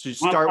 So you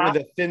start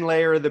with a thin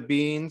layer of the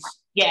beans.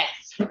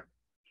 Yes.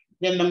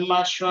 Then the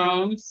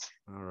mushrooms.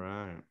 All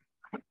right.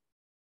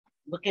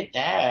 Look at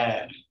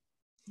that.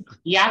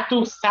 Ya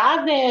tu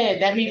sabes.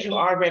 That means you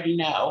already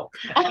know.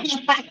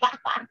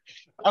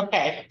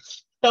 Okay.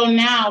 So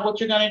now what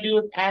you're going to do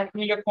is add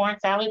some of your corn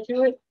salad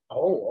to it.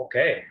 Oh,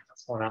 okay.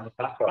 That's going on the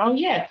taco. Oh,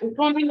 yes. It's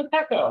going in the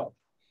taco.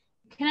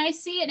 Can I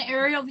see an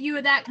aerial view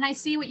of that? Can I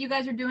see what you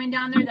guys are doing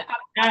down there?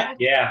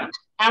 Yeah.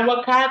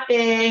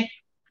 Aguacate.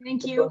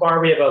 Thank So you.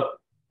 far we have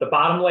the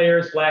bottom layer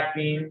is black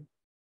bean,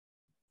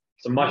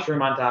 some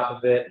mushroom on top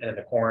of it, and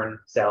the corn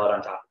salad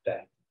on top of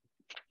that.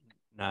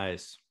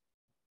 Nice.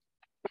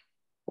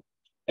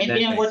 And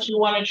then what you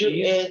want to do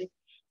is,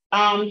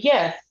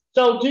 yes.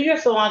 So do your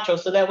cilantro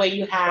so that way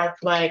you have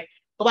like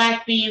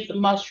black beans,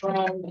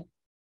 mushroom,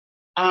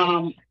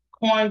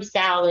 corn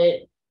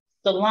salad,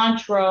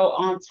 cilantro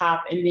on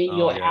top, and then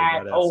you'll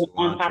add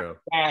on top of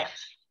that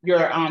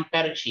your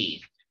feta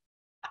cheese.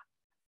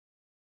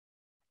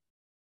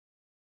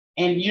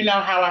 And you know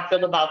how I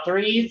feel about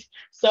threes.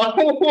 So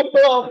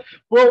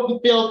we'll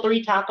fill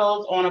 3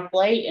 tacos on a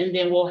plate, and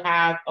then we'll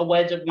have a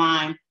wedge of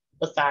lime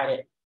beside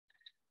it.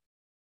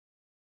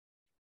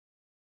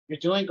 You're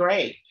doing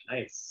great.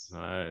 Nice.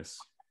 Nice.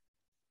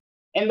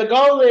 And the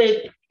goal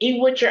is eat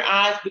with your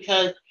eyes,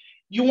 because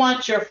you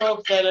want your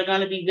folks that are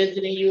going to be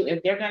visiting you,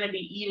 if they're going to be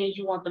eating,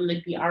 you want them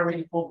to be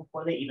already full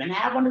before they even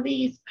have one of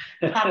these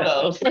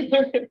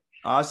tacos.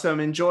 Awesome.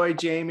 Enjoy,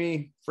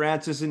 Jamie,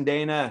 Francis, and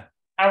Dana.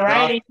 All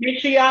righty. Make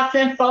sure y'all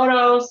send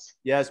photos.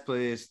 Yes,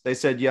 please. They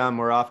said yum.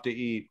 We're off to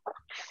eat.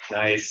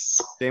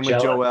 Nice. Same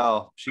with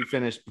Joelle. She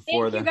finished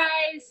before Thank you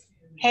guys.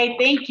 Hey,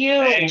 thank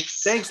you.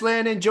 Thanks,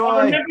 Lynn.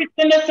 Enjoy. Remember to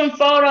send us some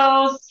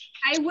photos.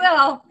 I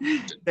will.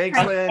 Thanks,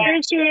 Lynn.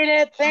 Appreciate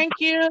it. Thank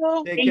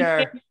you. Take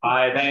care.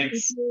 Bye.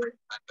 Thanks.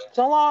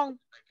 So long.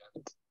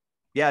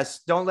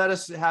 Yes. Don't let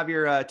us have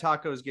your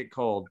tacos get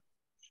cold.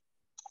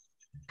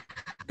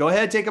 Go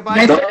ahead. Take a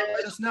bite.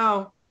 Let us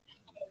know.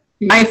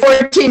 My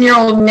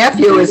 14-year-old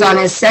nephew is on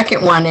his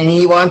second one and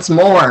he wants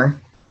more.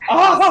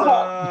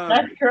 Oh,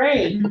 that's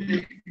great.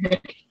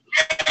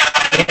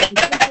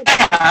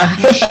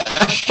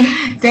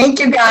 Thank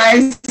you,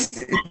 guys.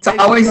 It's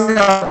always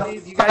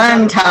a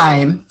fun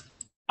time.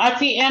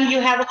 TM,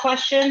 you have a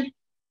question?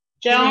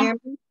 Joan?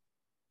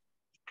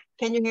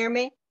 Can you hear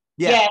me?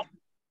 Yeah.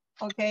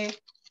 Okay.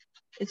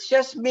 It's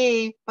just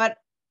me, but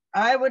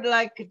I would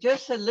like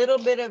just a little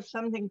bit of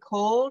something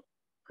cold,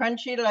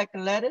 crunchy like a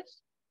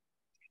lettuce.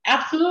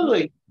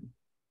 Absolutely.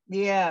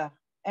 Yeah.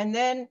 And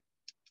then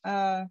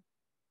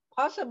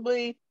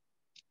possibly,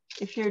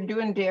 if you're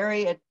doing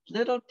dairy, a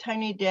little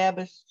tiny dab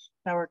of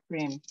sour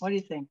cream. What do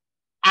you think?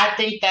 I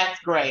think that's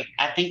great.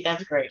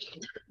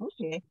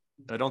 Okay.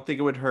 I don't think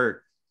it would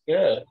hurt.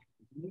 Good.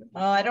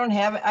 I don't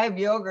have it. I have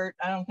yogurt.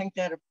 I don't think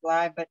that'd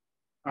apply, but.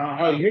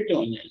 Oh, you're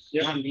doing this.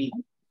 Yeah. I mean,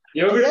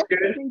 yogurt's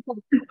good.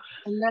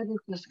 The lettuce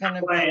is going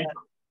to be.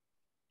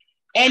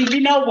 And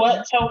you know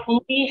what?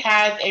 Tofubi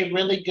has a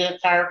really good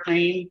sour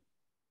cream.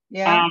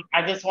 Yeah.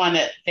 I just want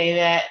to say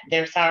that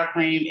their sour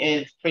cream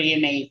is pretty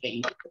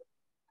amazing.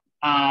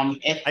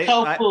 It's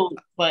tofu,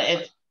 but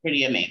it's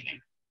pretty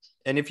amazing.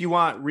 And if you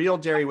want real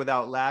dairy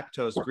without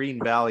lactose, Green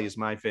Valley is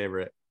my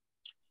favorite.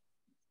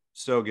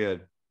 So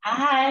good.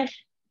 Hi.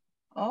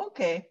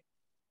 Okay.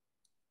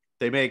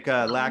 They make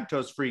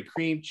lactose-free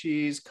cream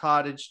cheese,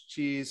 cottage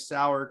cheese,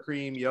 sour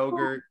cream,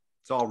 yogurt.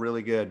 It's all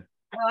really good.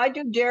 Well, I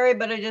do dairy,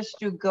 but I just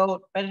do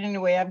goat. But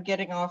anyway, I'm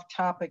getting off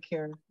topic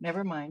here.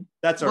 Never mind.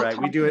 That's all right.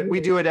 We do it.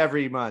 We do it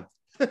every month.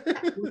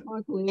 We'll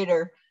talk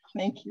later.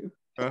 Thank you.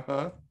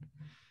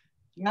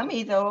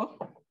 Yummy though.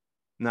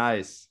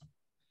 Nice.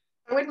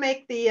 I would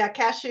make the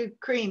cashew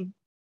cream,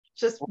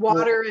 just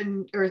water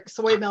and or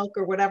soy milk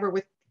or whatever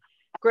with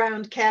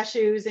ground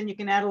cashews, and you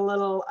can add a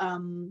little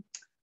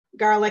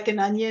garlic and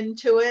onion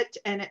to it,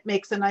 and it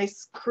makes a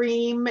nice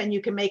cream, and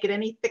you can make it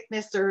any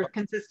thickness or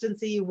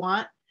consistency you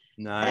want.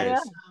 Nice.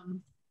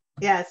 And,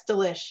 yeah, it's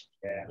delish.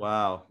 Yeah.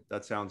 Wow,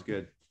 that sounds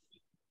good.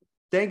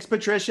 Thanks,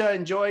 Patricia.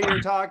 Enjoy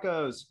your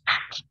tacos.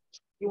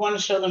 You want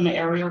to show them an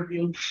aerial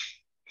view?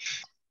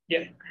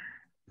 Yeah.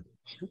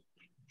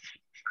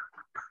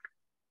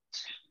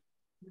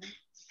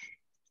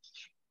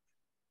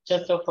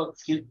 Just so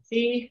folks can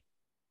see.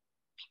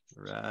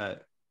 Right.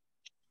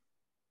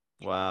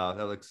 Wow,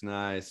 that looks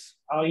nice.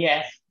 Oh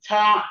yes,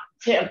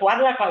 Tim. Why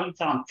did I call you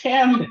Tom?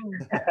 Tim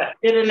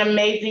did an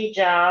amazing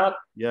job.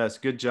 Yes,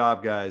 good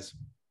job, guys.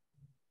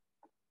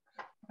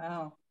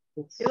 Wow.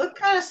 You look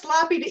kind of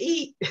sloppy to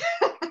eat.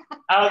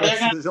 Oh,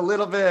 it's a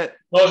little bit.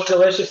 Most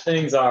delicious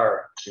things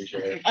are.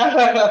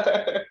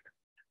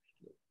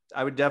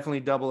 I would definitely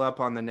double up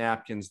on the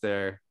napkins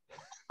there.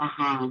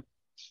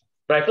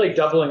 But I feel like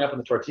doubling up on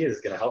the tortillas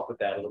is going to help with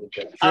that a little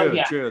bit.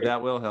 True, true.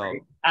 That will help.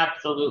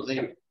 Absolutely.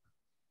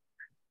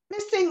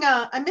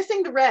 I'm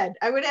missing the red.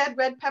 I would add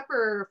red pepper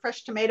or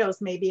fresh tomatoes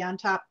maybe on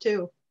top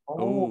too.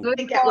 Oh, I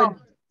think that would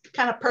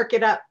kind of perk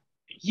it up.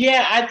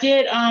 Yeah, I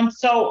did.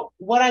 So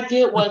what I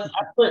did was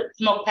I put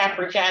smoked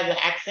paprika as an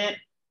accent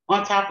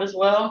on top as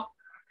well.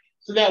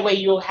 So that way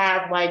you'll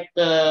have like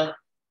the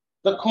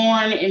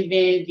corn and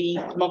then the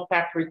smoked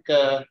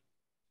paprika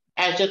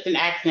as just an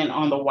accent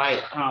on the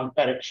white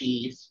feta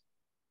cheese.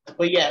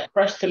 But yeah,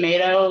 fresh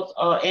tomatoes.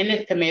 And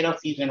it's tomato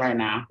season right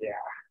now. Yeah.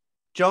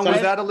 Joan,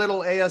 was that a little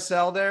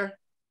ASL there?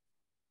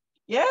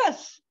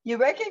 Yes, you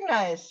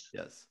recognize.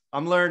 Yes,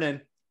 I'm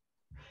learning.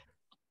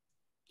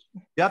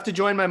 You have to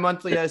join my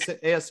monthly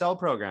ASL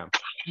program.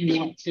 You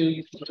want to?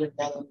 You can give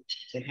that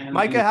to him.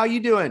 Micah, how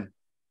you doing?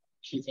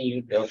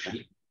 Continue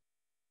building.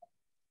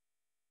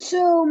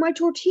 So my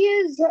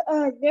tortillas,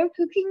 they're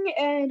cooking,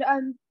 and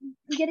I'm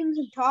getting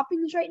some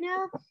toppings right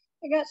now.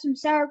 I got some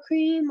sour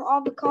cream,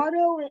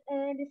 avocado,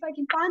 and if I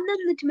can find them,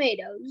 the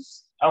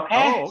tomatoes.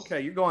 Okay. Oh,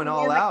 okay. You're going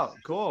all out.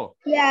 Cool.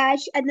 Yeah,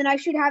 and then I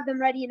should have them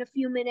ready in a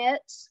few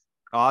minutes.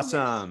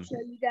 Awesome.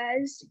 Show you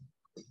guys.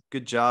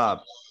 Good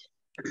job.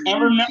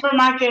 And remember,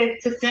 Micah,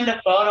 to send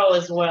a photo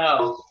as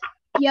well.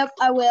 Yep,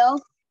 I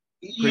will.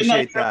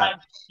 Appreciate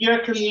that.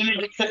 You're a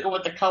community cooker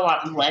with the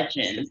co-op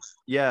legends.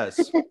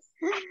 Yes.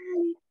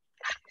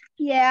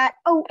 Yeah.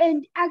 Oh,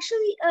 and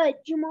actually,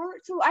 Jamal,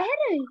 so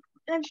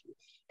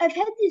I've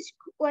had this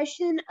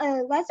question.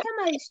 Last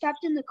time I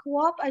stopped in the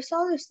co-op, I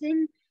saw this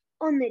thing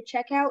on the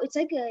checkout. It's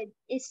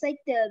like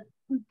the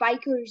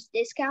biker's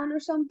discount or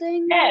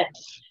something.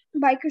 Yes.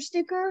 Biker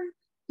sticker.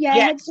 Yeah,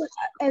 Yes.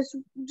 I was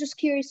just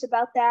curious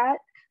about that.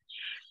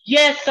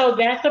 Yes, so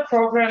that's a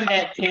program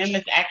that Tim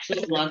is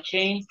actually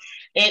launching.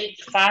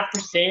 It's 5%.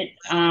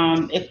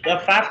 It's a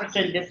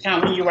 5%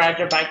 discount when you ride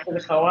your bike to the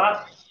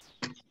co-op.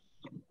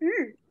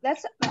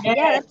 That's Yes.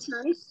 yeah, that's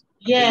nice.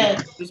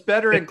 Yes. This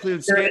better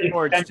include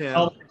skateboards,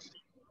 Tim.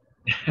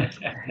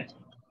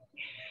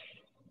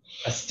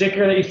 A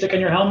sticker that you stick on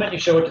your helmet, you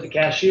show it to the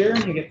cashier,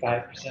 and you get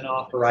 5%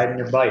 off for riding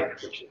your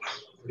bike, which is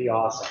pretty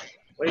awesome.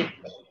 Wait.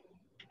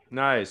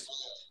 Nice.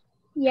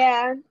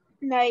 Yeah,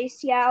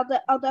 nice. Yeah,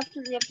 I'll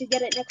definitely have to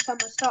get it next time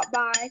I stop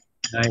by.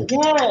 Nice.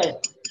 Yes.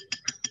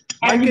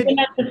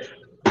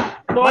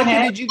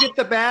 Micah, did you get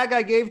the bag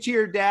I gave to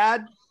your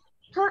dad?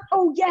 Huh?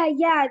 Oh yeah.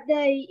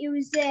 It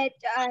was at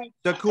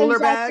the cooler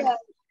bag.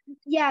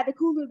 Yeah, the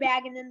cooler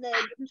bag, and then the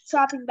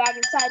shopping bag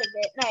inside of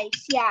it.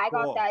 Nice. Yeah, I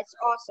got that. It's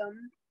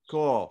awesome.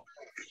 Cool.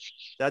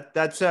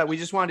 That's we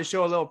just wanted to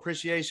show a little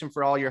appreciation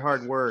for all your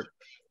hard work.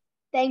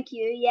 Thank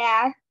you.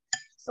 Yeah,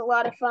 it's a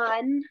lot of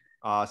fun.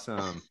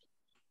 Awesome.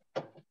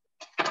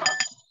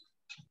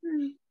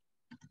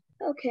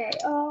 Okay.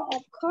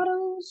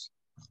 Avocados.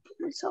 Put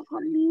myself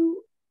on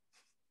mute.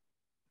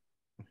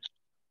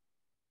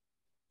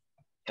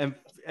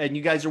 And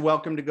you guys are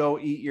welcome to go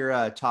eat your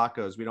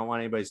tacos. We don't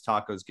want anybody's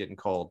tacos getting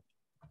cold.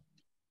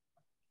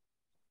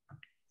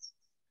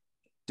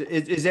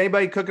 Is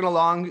anybody cooking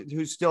along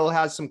who still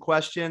has some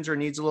questions or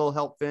needs a little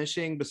help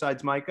finishing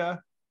besides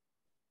Micah?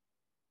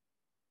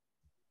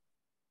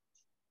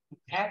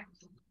 I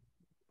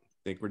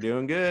think we're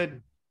doing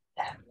good.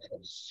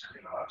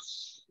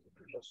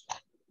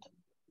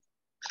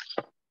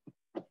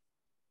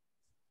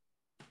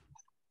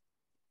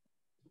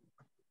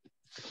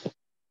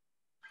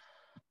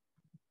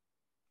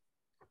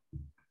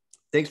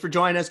 Thanks for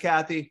joining us,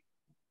 Kathy.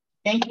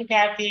 Thank you,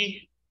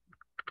 Kathy.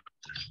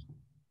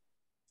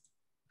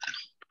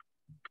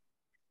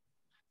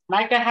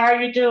 Micah, how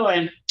are you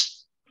doing? I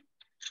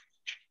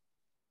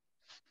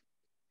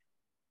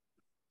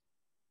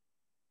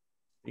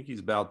think he's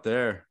about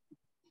there.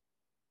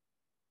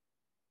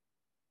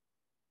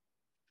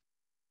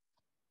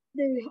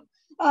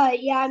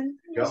 Yeah, I'm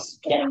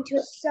starting to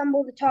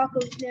assemble the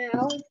tacos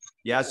now.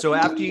 Yeah, so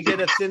after you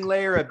get a thin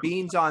layer of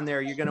beans on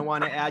there, you're going to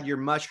want to add your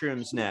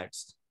mushrooms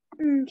next.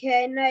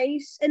 Okay,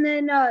 nice. And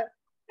then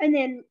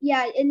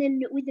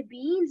with the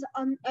beans,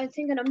 I'm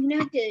thinking I'm gonna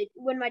have to,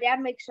 when my dad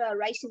makes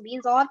rice and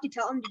beans, I'll have to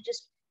tell him to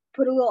just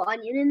put a little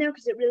onion in there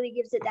because it really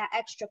gives it that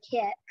extra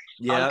kick.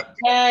 Yeah.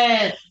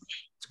 Yes.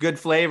 It's good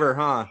flavor,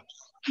 huh?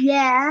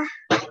 Yeah.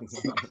 Here,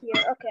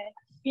 okay.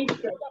 I need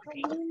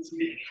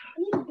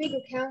a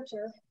bigger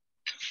counter.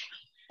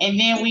 And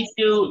then we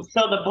do,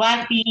 so the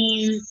black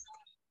beans,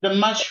 the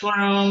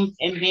mushrooms,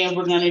 and then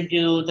we're gonna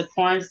do the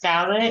corn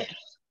salad.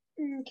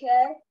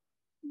 Okay.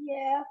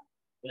 Yeah.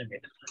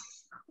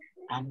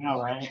 I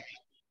know, right?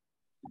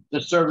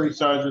 The serving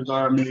sizes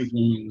are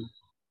amazing.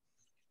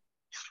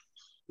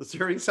 The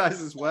serving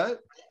size is what?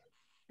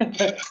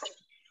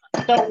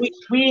 So we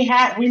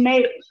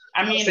made,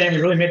 I mean, Sam,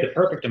 you really made the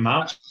perfect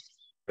amount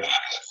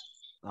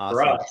awesome.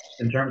 For us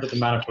in terms of the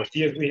amount of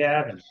tortillas we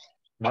have and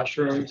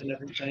mushrooms and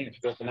everything. It's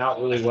working out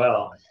really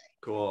well.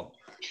 Cool.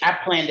 I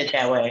planned it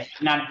that way.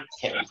 No, I'm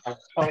just kidding. I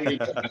totally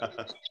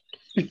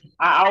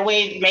I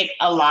always make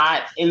a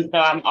lot, and so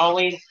I'm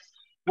always,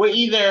 we're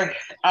either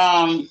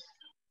some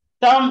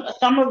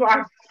of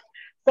our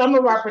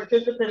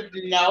participants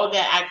know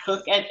that I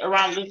cook at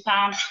around this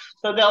time,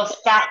 so they'll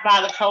stop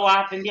by the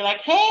co-op and be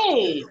like,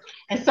 "Hey,"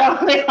 and so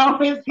they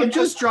always. I'm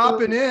just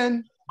dropping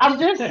in. I'm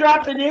just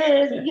dropping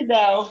in, you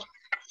know.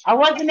 I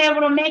wasn't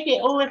able to make it.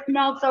 Oh, it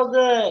smells so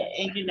good,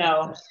 and you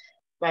know,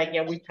 like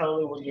yeah, we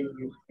totally will give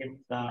you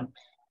some.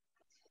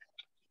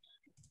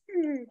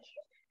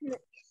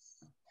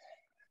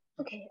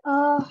 Okay,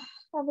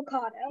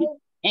 avocado.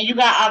 And you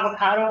got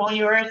avocado on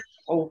yours?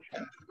 Oh,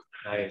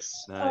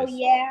 nice. Oh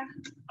yeah.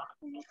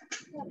 I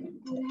have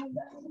the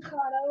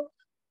avocado.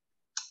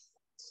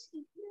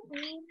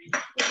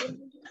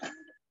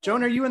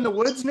 Joan, are you in the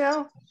woods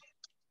now?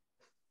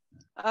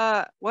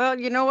 Well,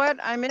 you know what?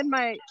 I'm in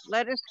my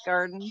lettuce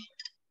garden.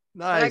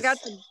 Nice. But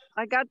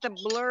I got the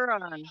blur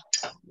on.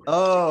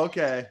 Oh,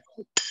 okay.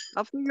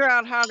 I'll figure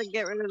out how to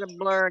get rid of the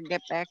blur and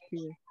get back to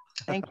you.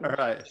 Thank you. All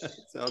right.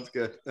 Sounds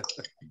good.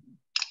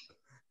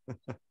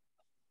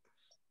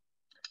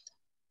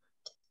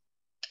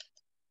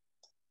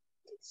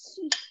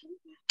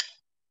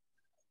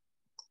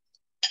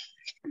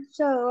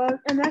 So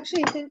I'm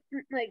actually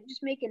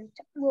just making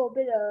a little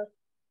bit of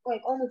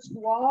almost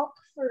walk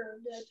for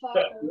the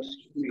tacos.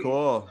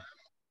 Cool.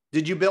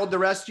 Did you build the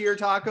rest of your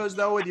tacos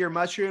though with your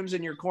mushrooms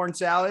and your corn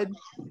salad?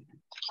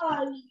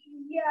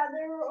 Yeah,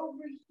 they were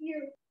over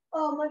here.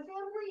 My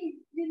family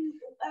didn't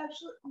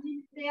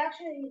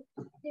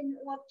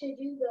want to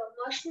do the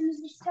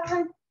mushrooms this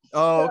time.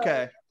 Oh, so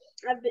okay.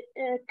 I've been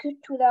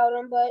cooked without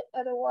them, but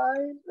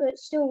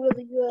it's still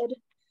really good.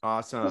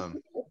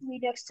 Awesome. Hopefully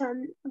next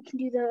time we can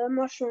do the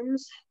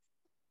mushrooms.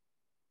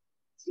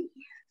 Let's see.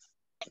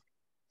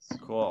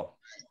 Cool.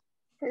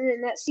 And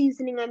then that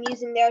seasoning I'm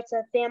using there, it's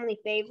a family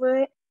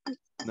favorite.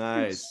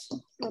 Nice.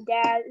 My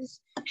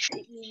dad's,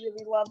 he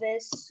really love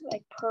this.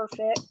 Like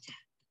perfect.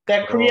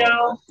 The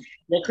Creole.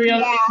 The Creole.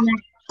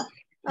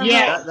 Yeah.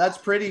 Yeah. That's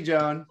pretty,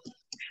 Joan.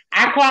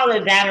 I call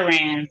it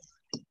Zatarans.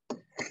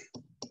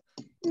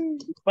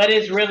 But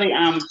it's really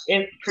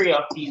it's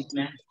Creole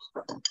seasoning.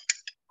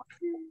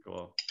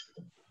 Cool.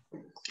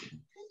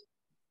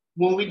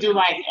 When we do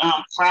like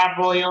crab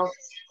boils,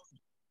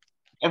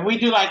 if we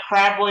do like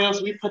crab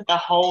boils, we put the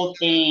whole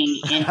thing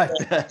in.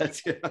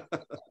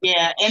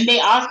 Yeah, and they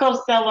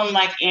also sell them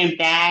like in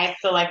bags.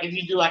 So like if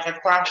you do like a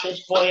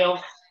crawfish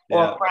boil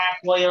or a crab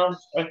boil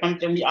or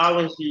something, we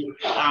always do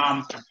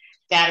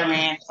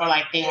Zatarans, or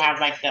like they have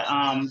like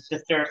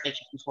the syrup that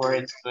you can pour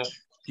into it.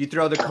 Do you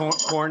throw the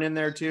corn in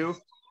there too?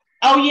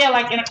 Oh yeah,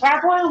 like in a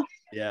crab boil?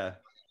 Yeah.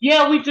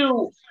 Yeah, we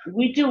do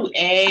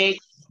eggs,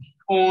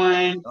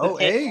 corn. Oh,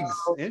 potatoes.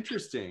 eggs.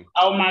 Interesting.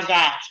 Oh my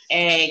gosh,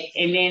 egg.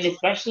 And then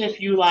especially if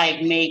you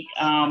like make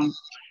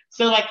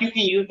so like you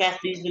can use that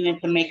seasoning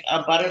to make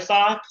a butter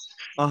sauce.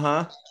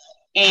 Uh-huh.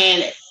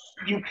 And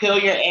you peel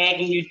your egg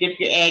and you dip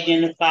your egg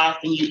in the sauce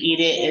and you eat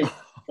it. It's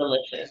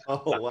delicious.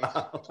 Oh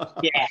wow.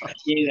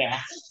 Yeah.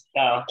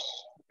 So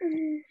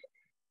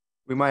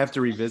we might have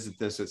to revisit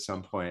this at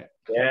some point.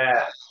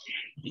 Yeah.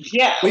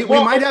 Yeah. We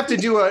might have to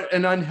do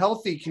an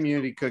unhealthy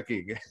community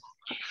cooking.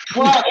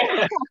 Well,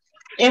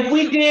 if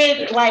we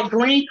did like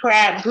green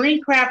crab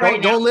right now.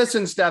 Don't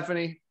listen,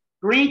 Stephanie.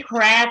 Green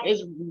crab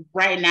is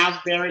right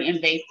now very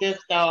invasive.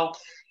 So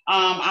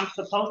I'm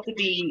supposed to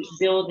be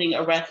building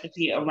a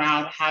recipe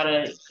around how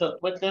to cook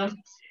with them.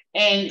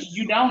 And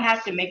you don't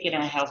have to make it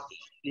unhealthy,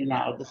 you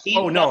know.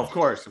 Oh no, of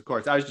course.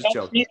 I was just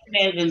joking.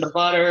 Seasonings and the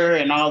butter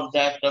and all of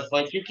that stuff.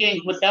 But you can,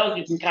 with those,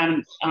 you can kind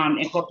of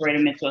incorporate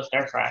them into a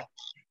stir fry.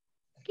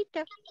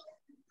 Kita,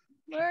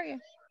 where are you?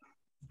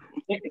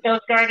 Those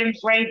gardens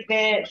raised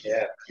bed.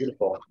 Yeah,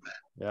 beautiful.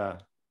 Yeah.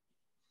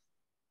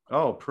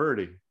 Oh,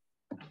 pretty.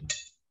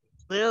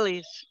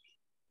 Lilies.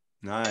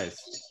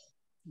 Nice.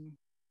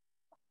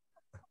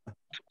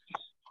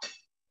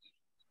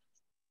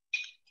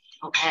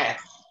 Okay.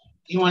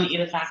 You want to eat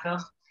a taco?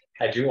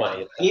 I do want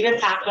to eat a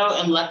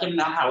taco and let them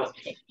know how it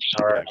tastes.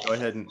 All right, go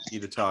ahead and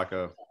eat a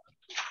taco.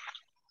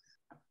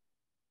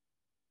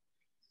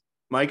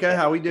 Micah,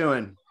 how we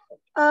doing?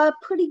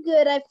 Pretty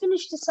good. I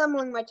finished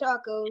assembling my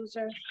tacos.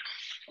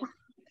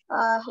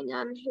 Hang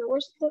on here.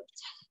 Where's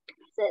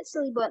that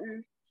silly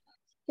button?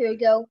 Here we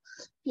go.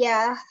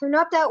 Yeah, they're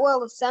not that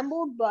well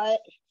assembled, but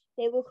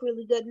they look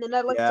really good. And then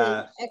I like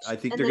to. I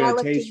think they're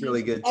gonna taste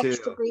really good too.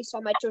 Extra grease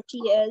on my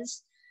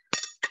tortillas.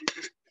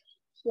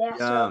 Yeah,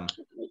 so I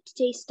like to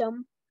taste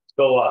them.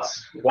 Go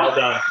us. Well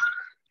done.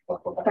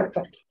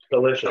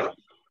 Delicious.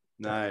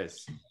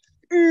 Nice.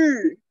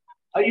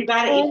 Oh, you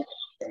got it.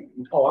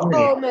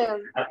 Oh,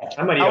 man.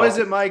 How is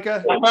it,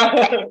 Micah?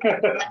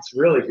 It's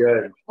really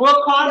good.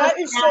 That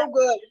is so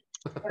good.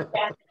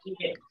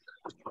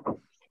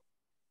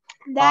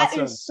 That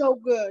is so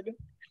good.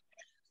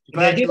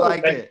 Glad you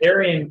like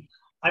vegetarian.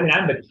 I mean,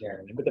 I'm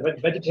vegetarian, but the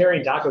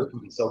vegetarian tacos can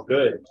be so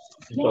good,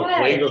 and so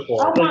flavorful.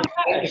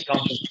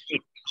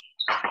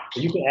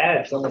 So you can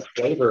add so much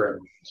flavor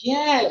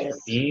and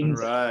beans.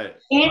 Right.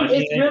 And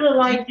it's really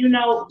like, you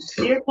know,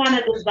 they're kind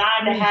of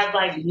designed to have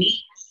like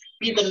meat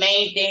be the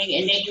main thing,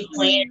 and then you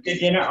plan your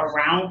dinner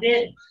around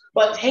it.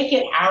 But take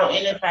it out,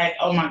 and it's like,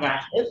 oh my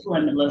gosh, it's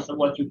limitless of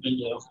what you can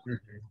do.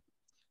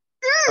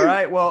 All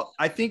right. Well,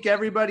 I think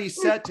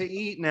everybody's set to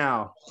eat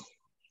now.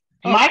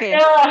 Okay.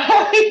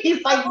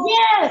 He's like,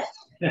 yes.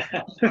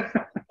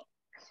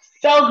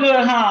 So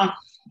good, huh?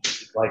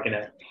 Liking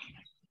it.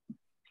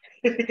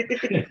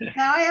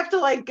 Now I have to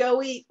like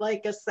go eat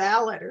like a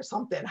salad or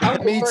something. How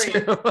Me boring.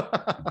 too.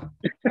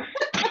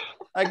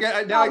 I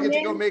get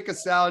to go make a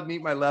salad and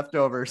eat my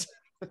leftovers.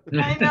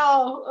 I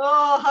know.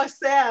 Oh, how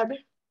sad.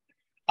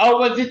 Oh,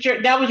 was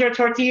it that was your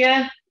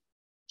tortilla?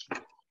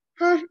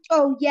 Huh?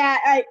 Oh yeah,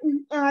 I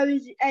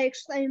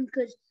exclaimed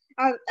because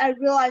I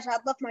realized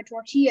I'd left my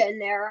tortilla in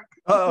there.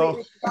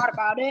 Completely forgot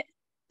about it.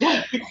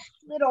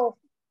 Little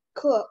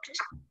cooked.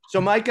 So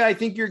Micah, I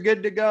think you're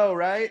good to go,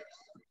 right?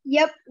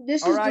 Yep,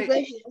 this is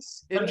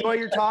delicious. Enjoy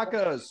your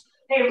tacos.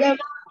 Yep.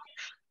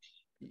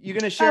 You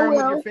gonna share them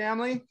with your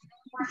family?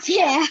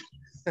 Yeah.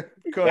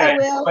 Cool. I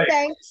will.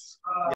 Thanks.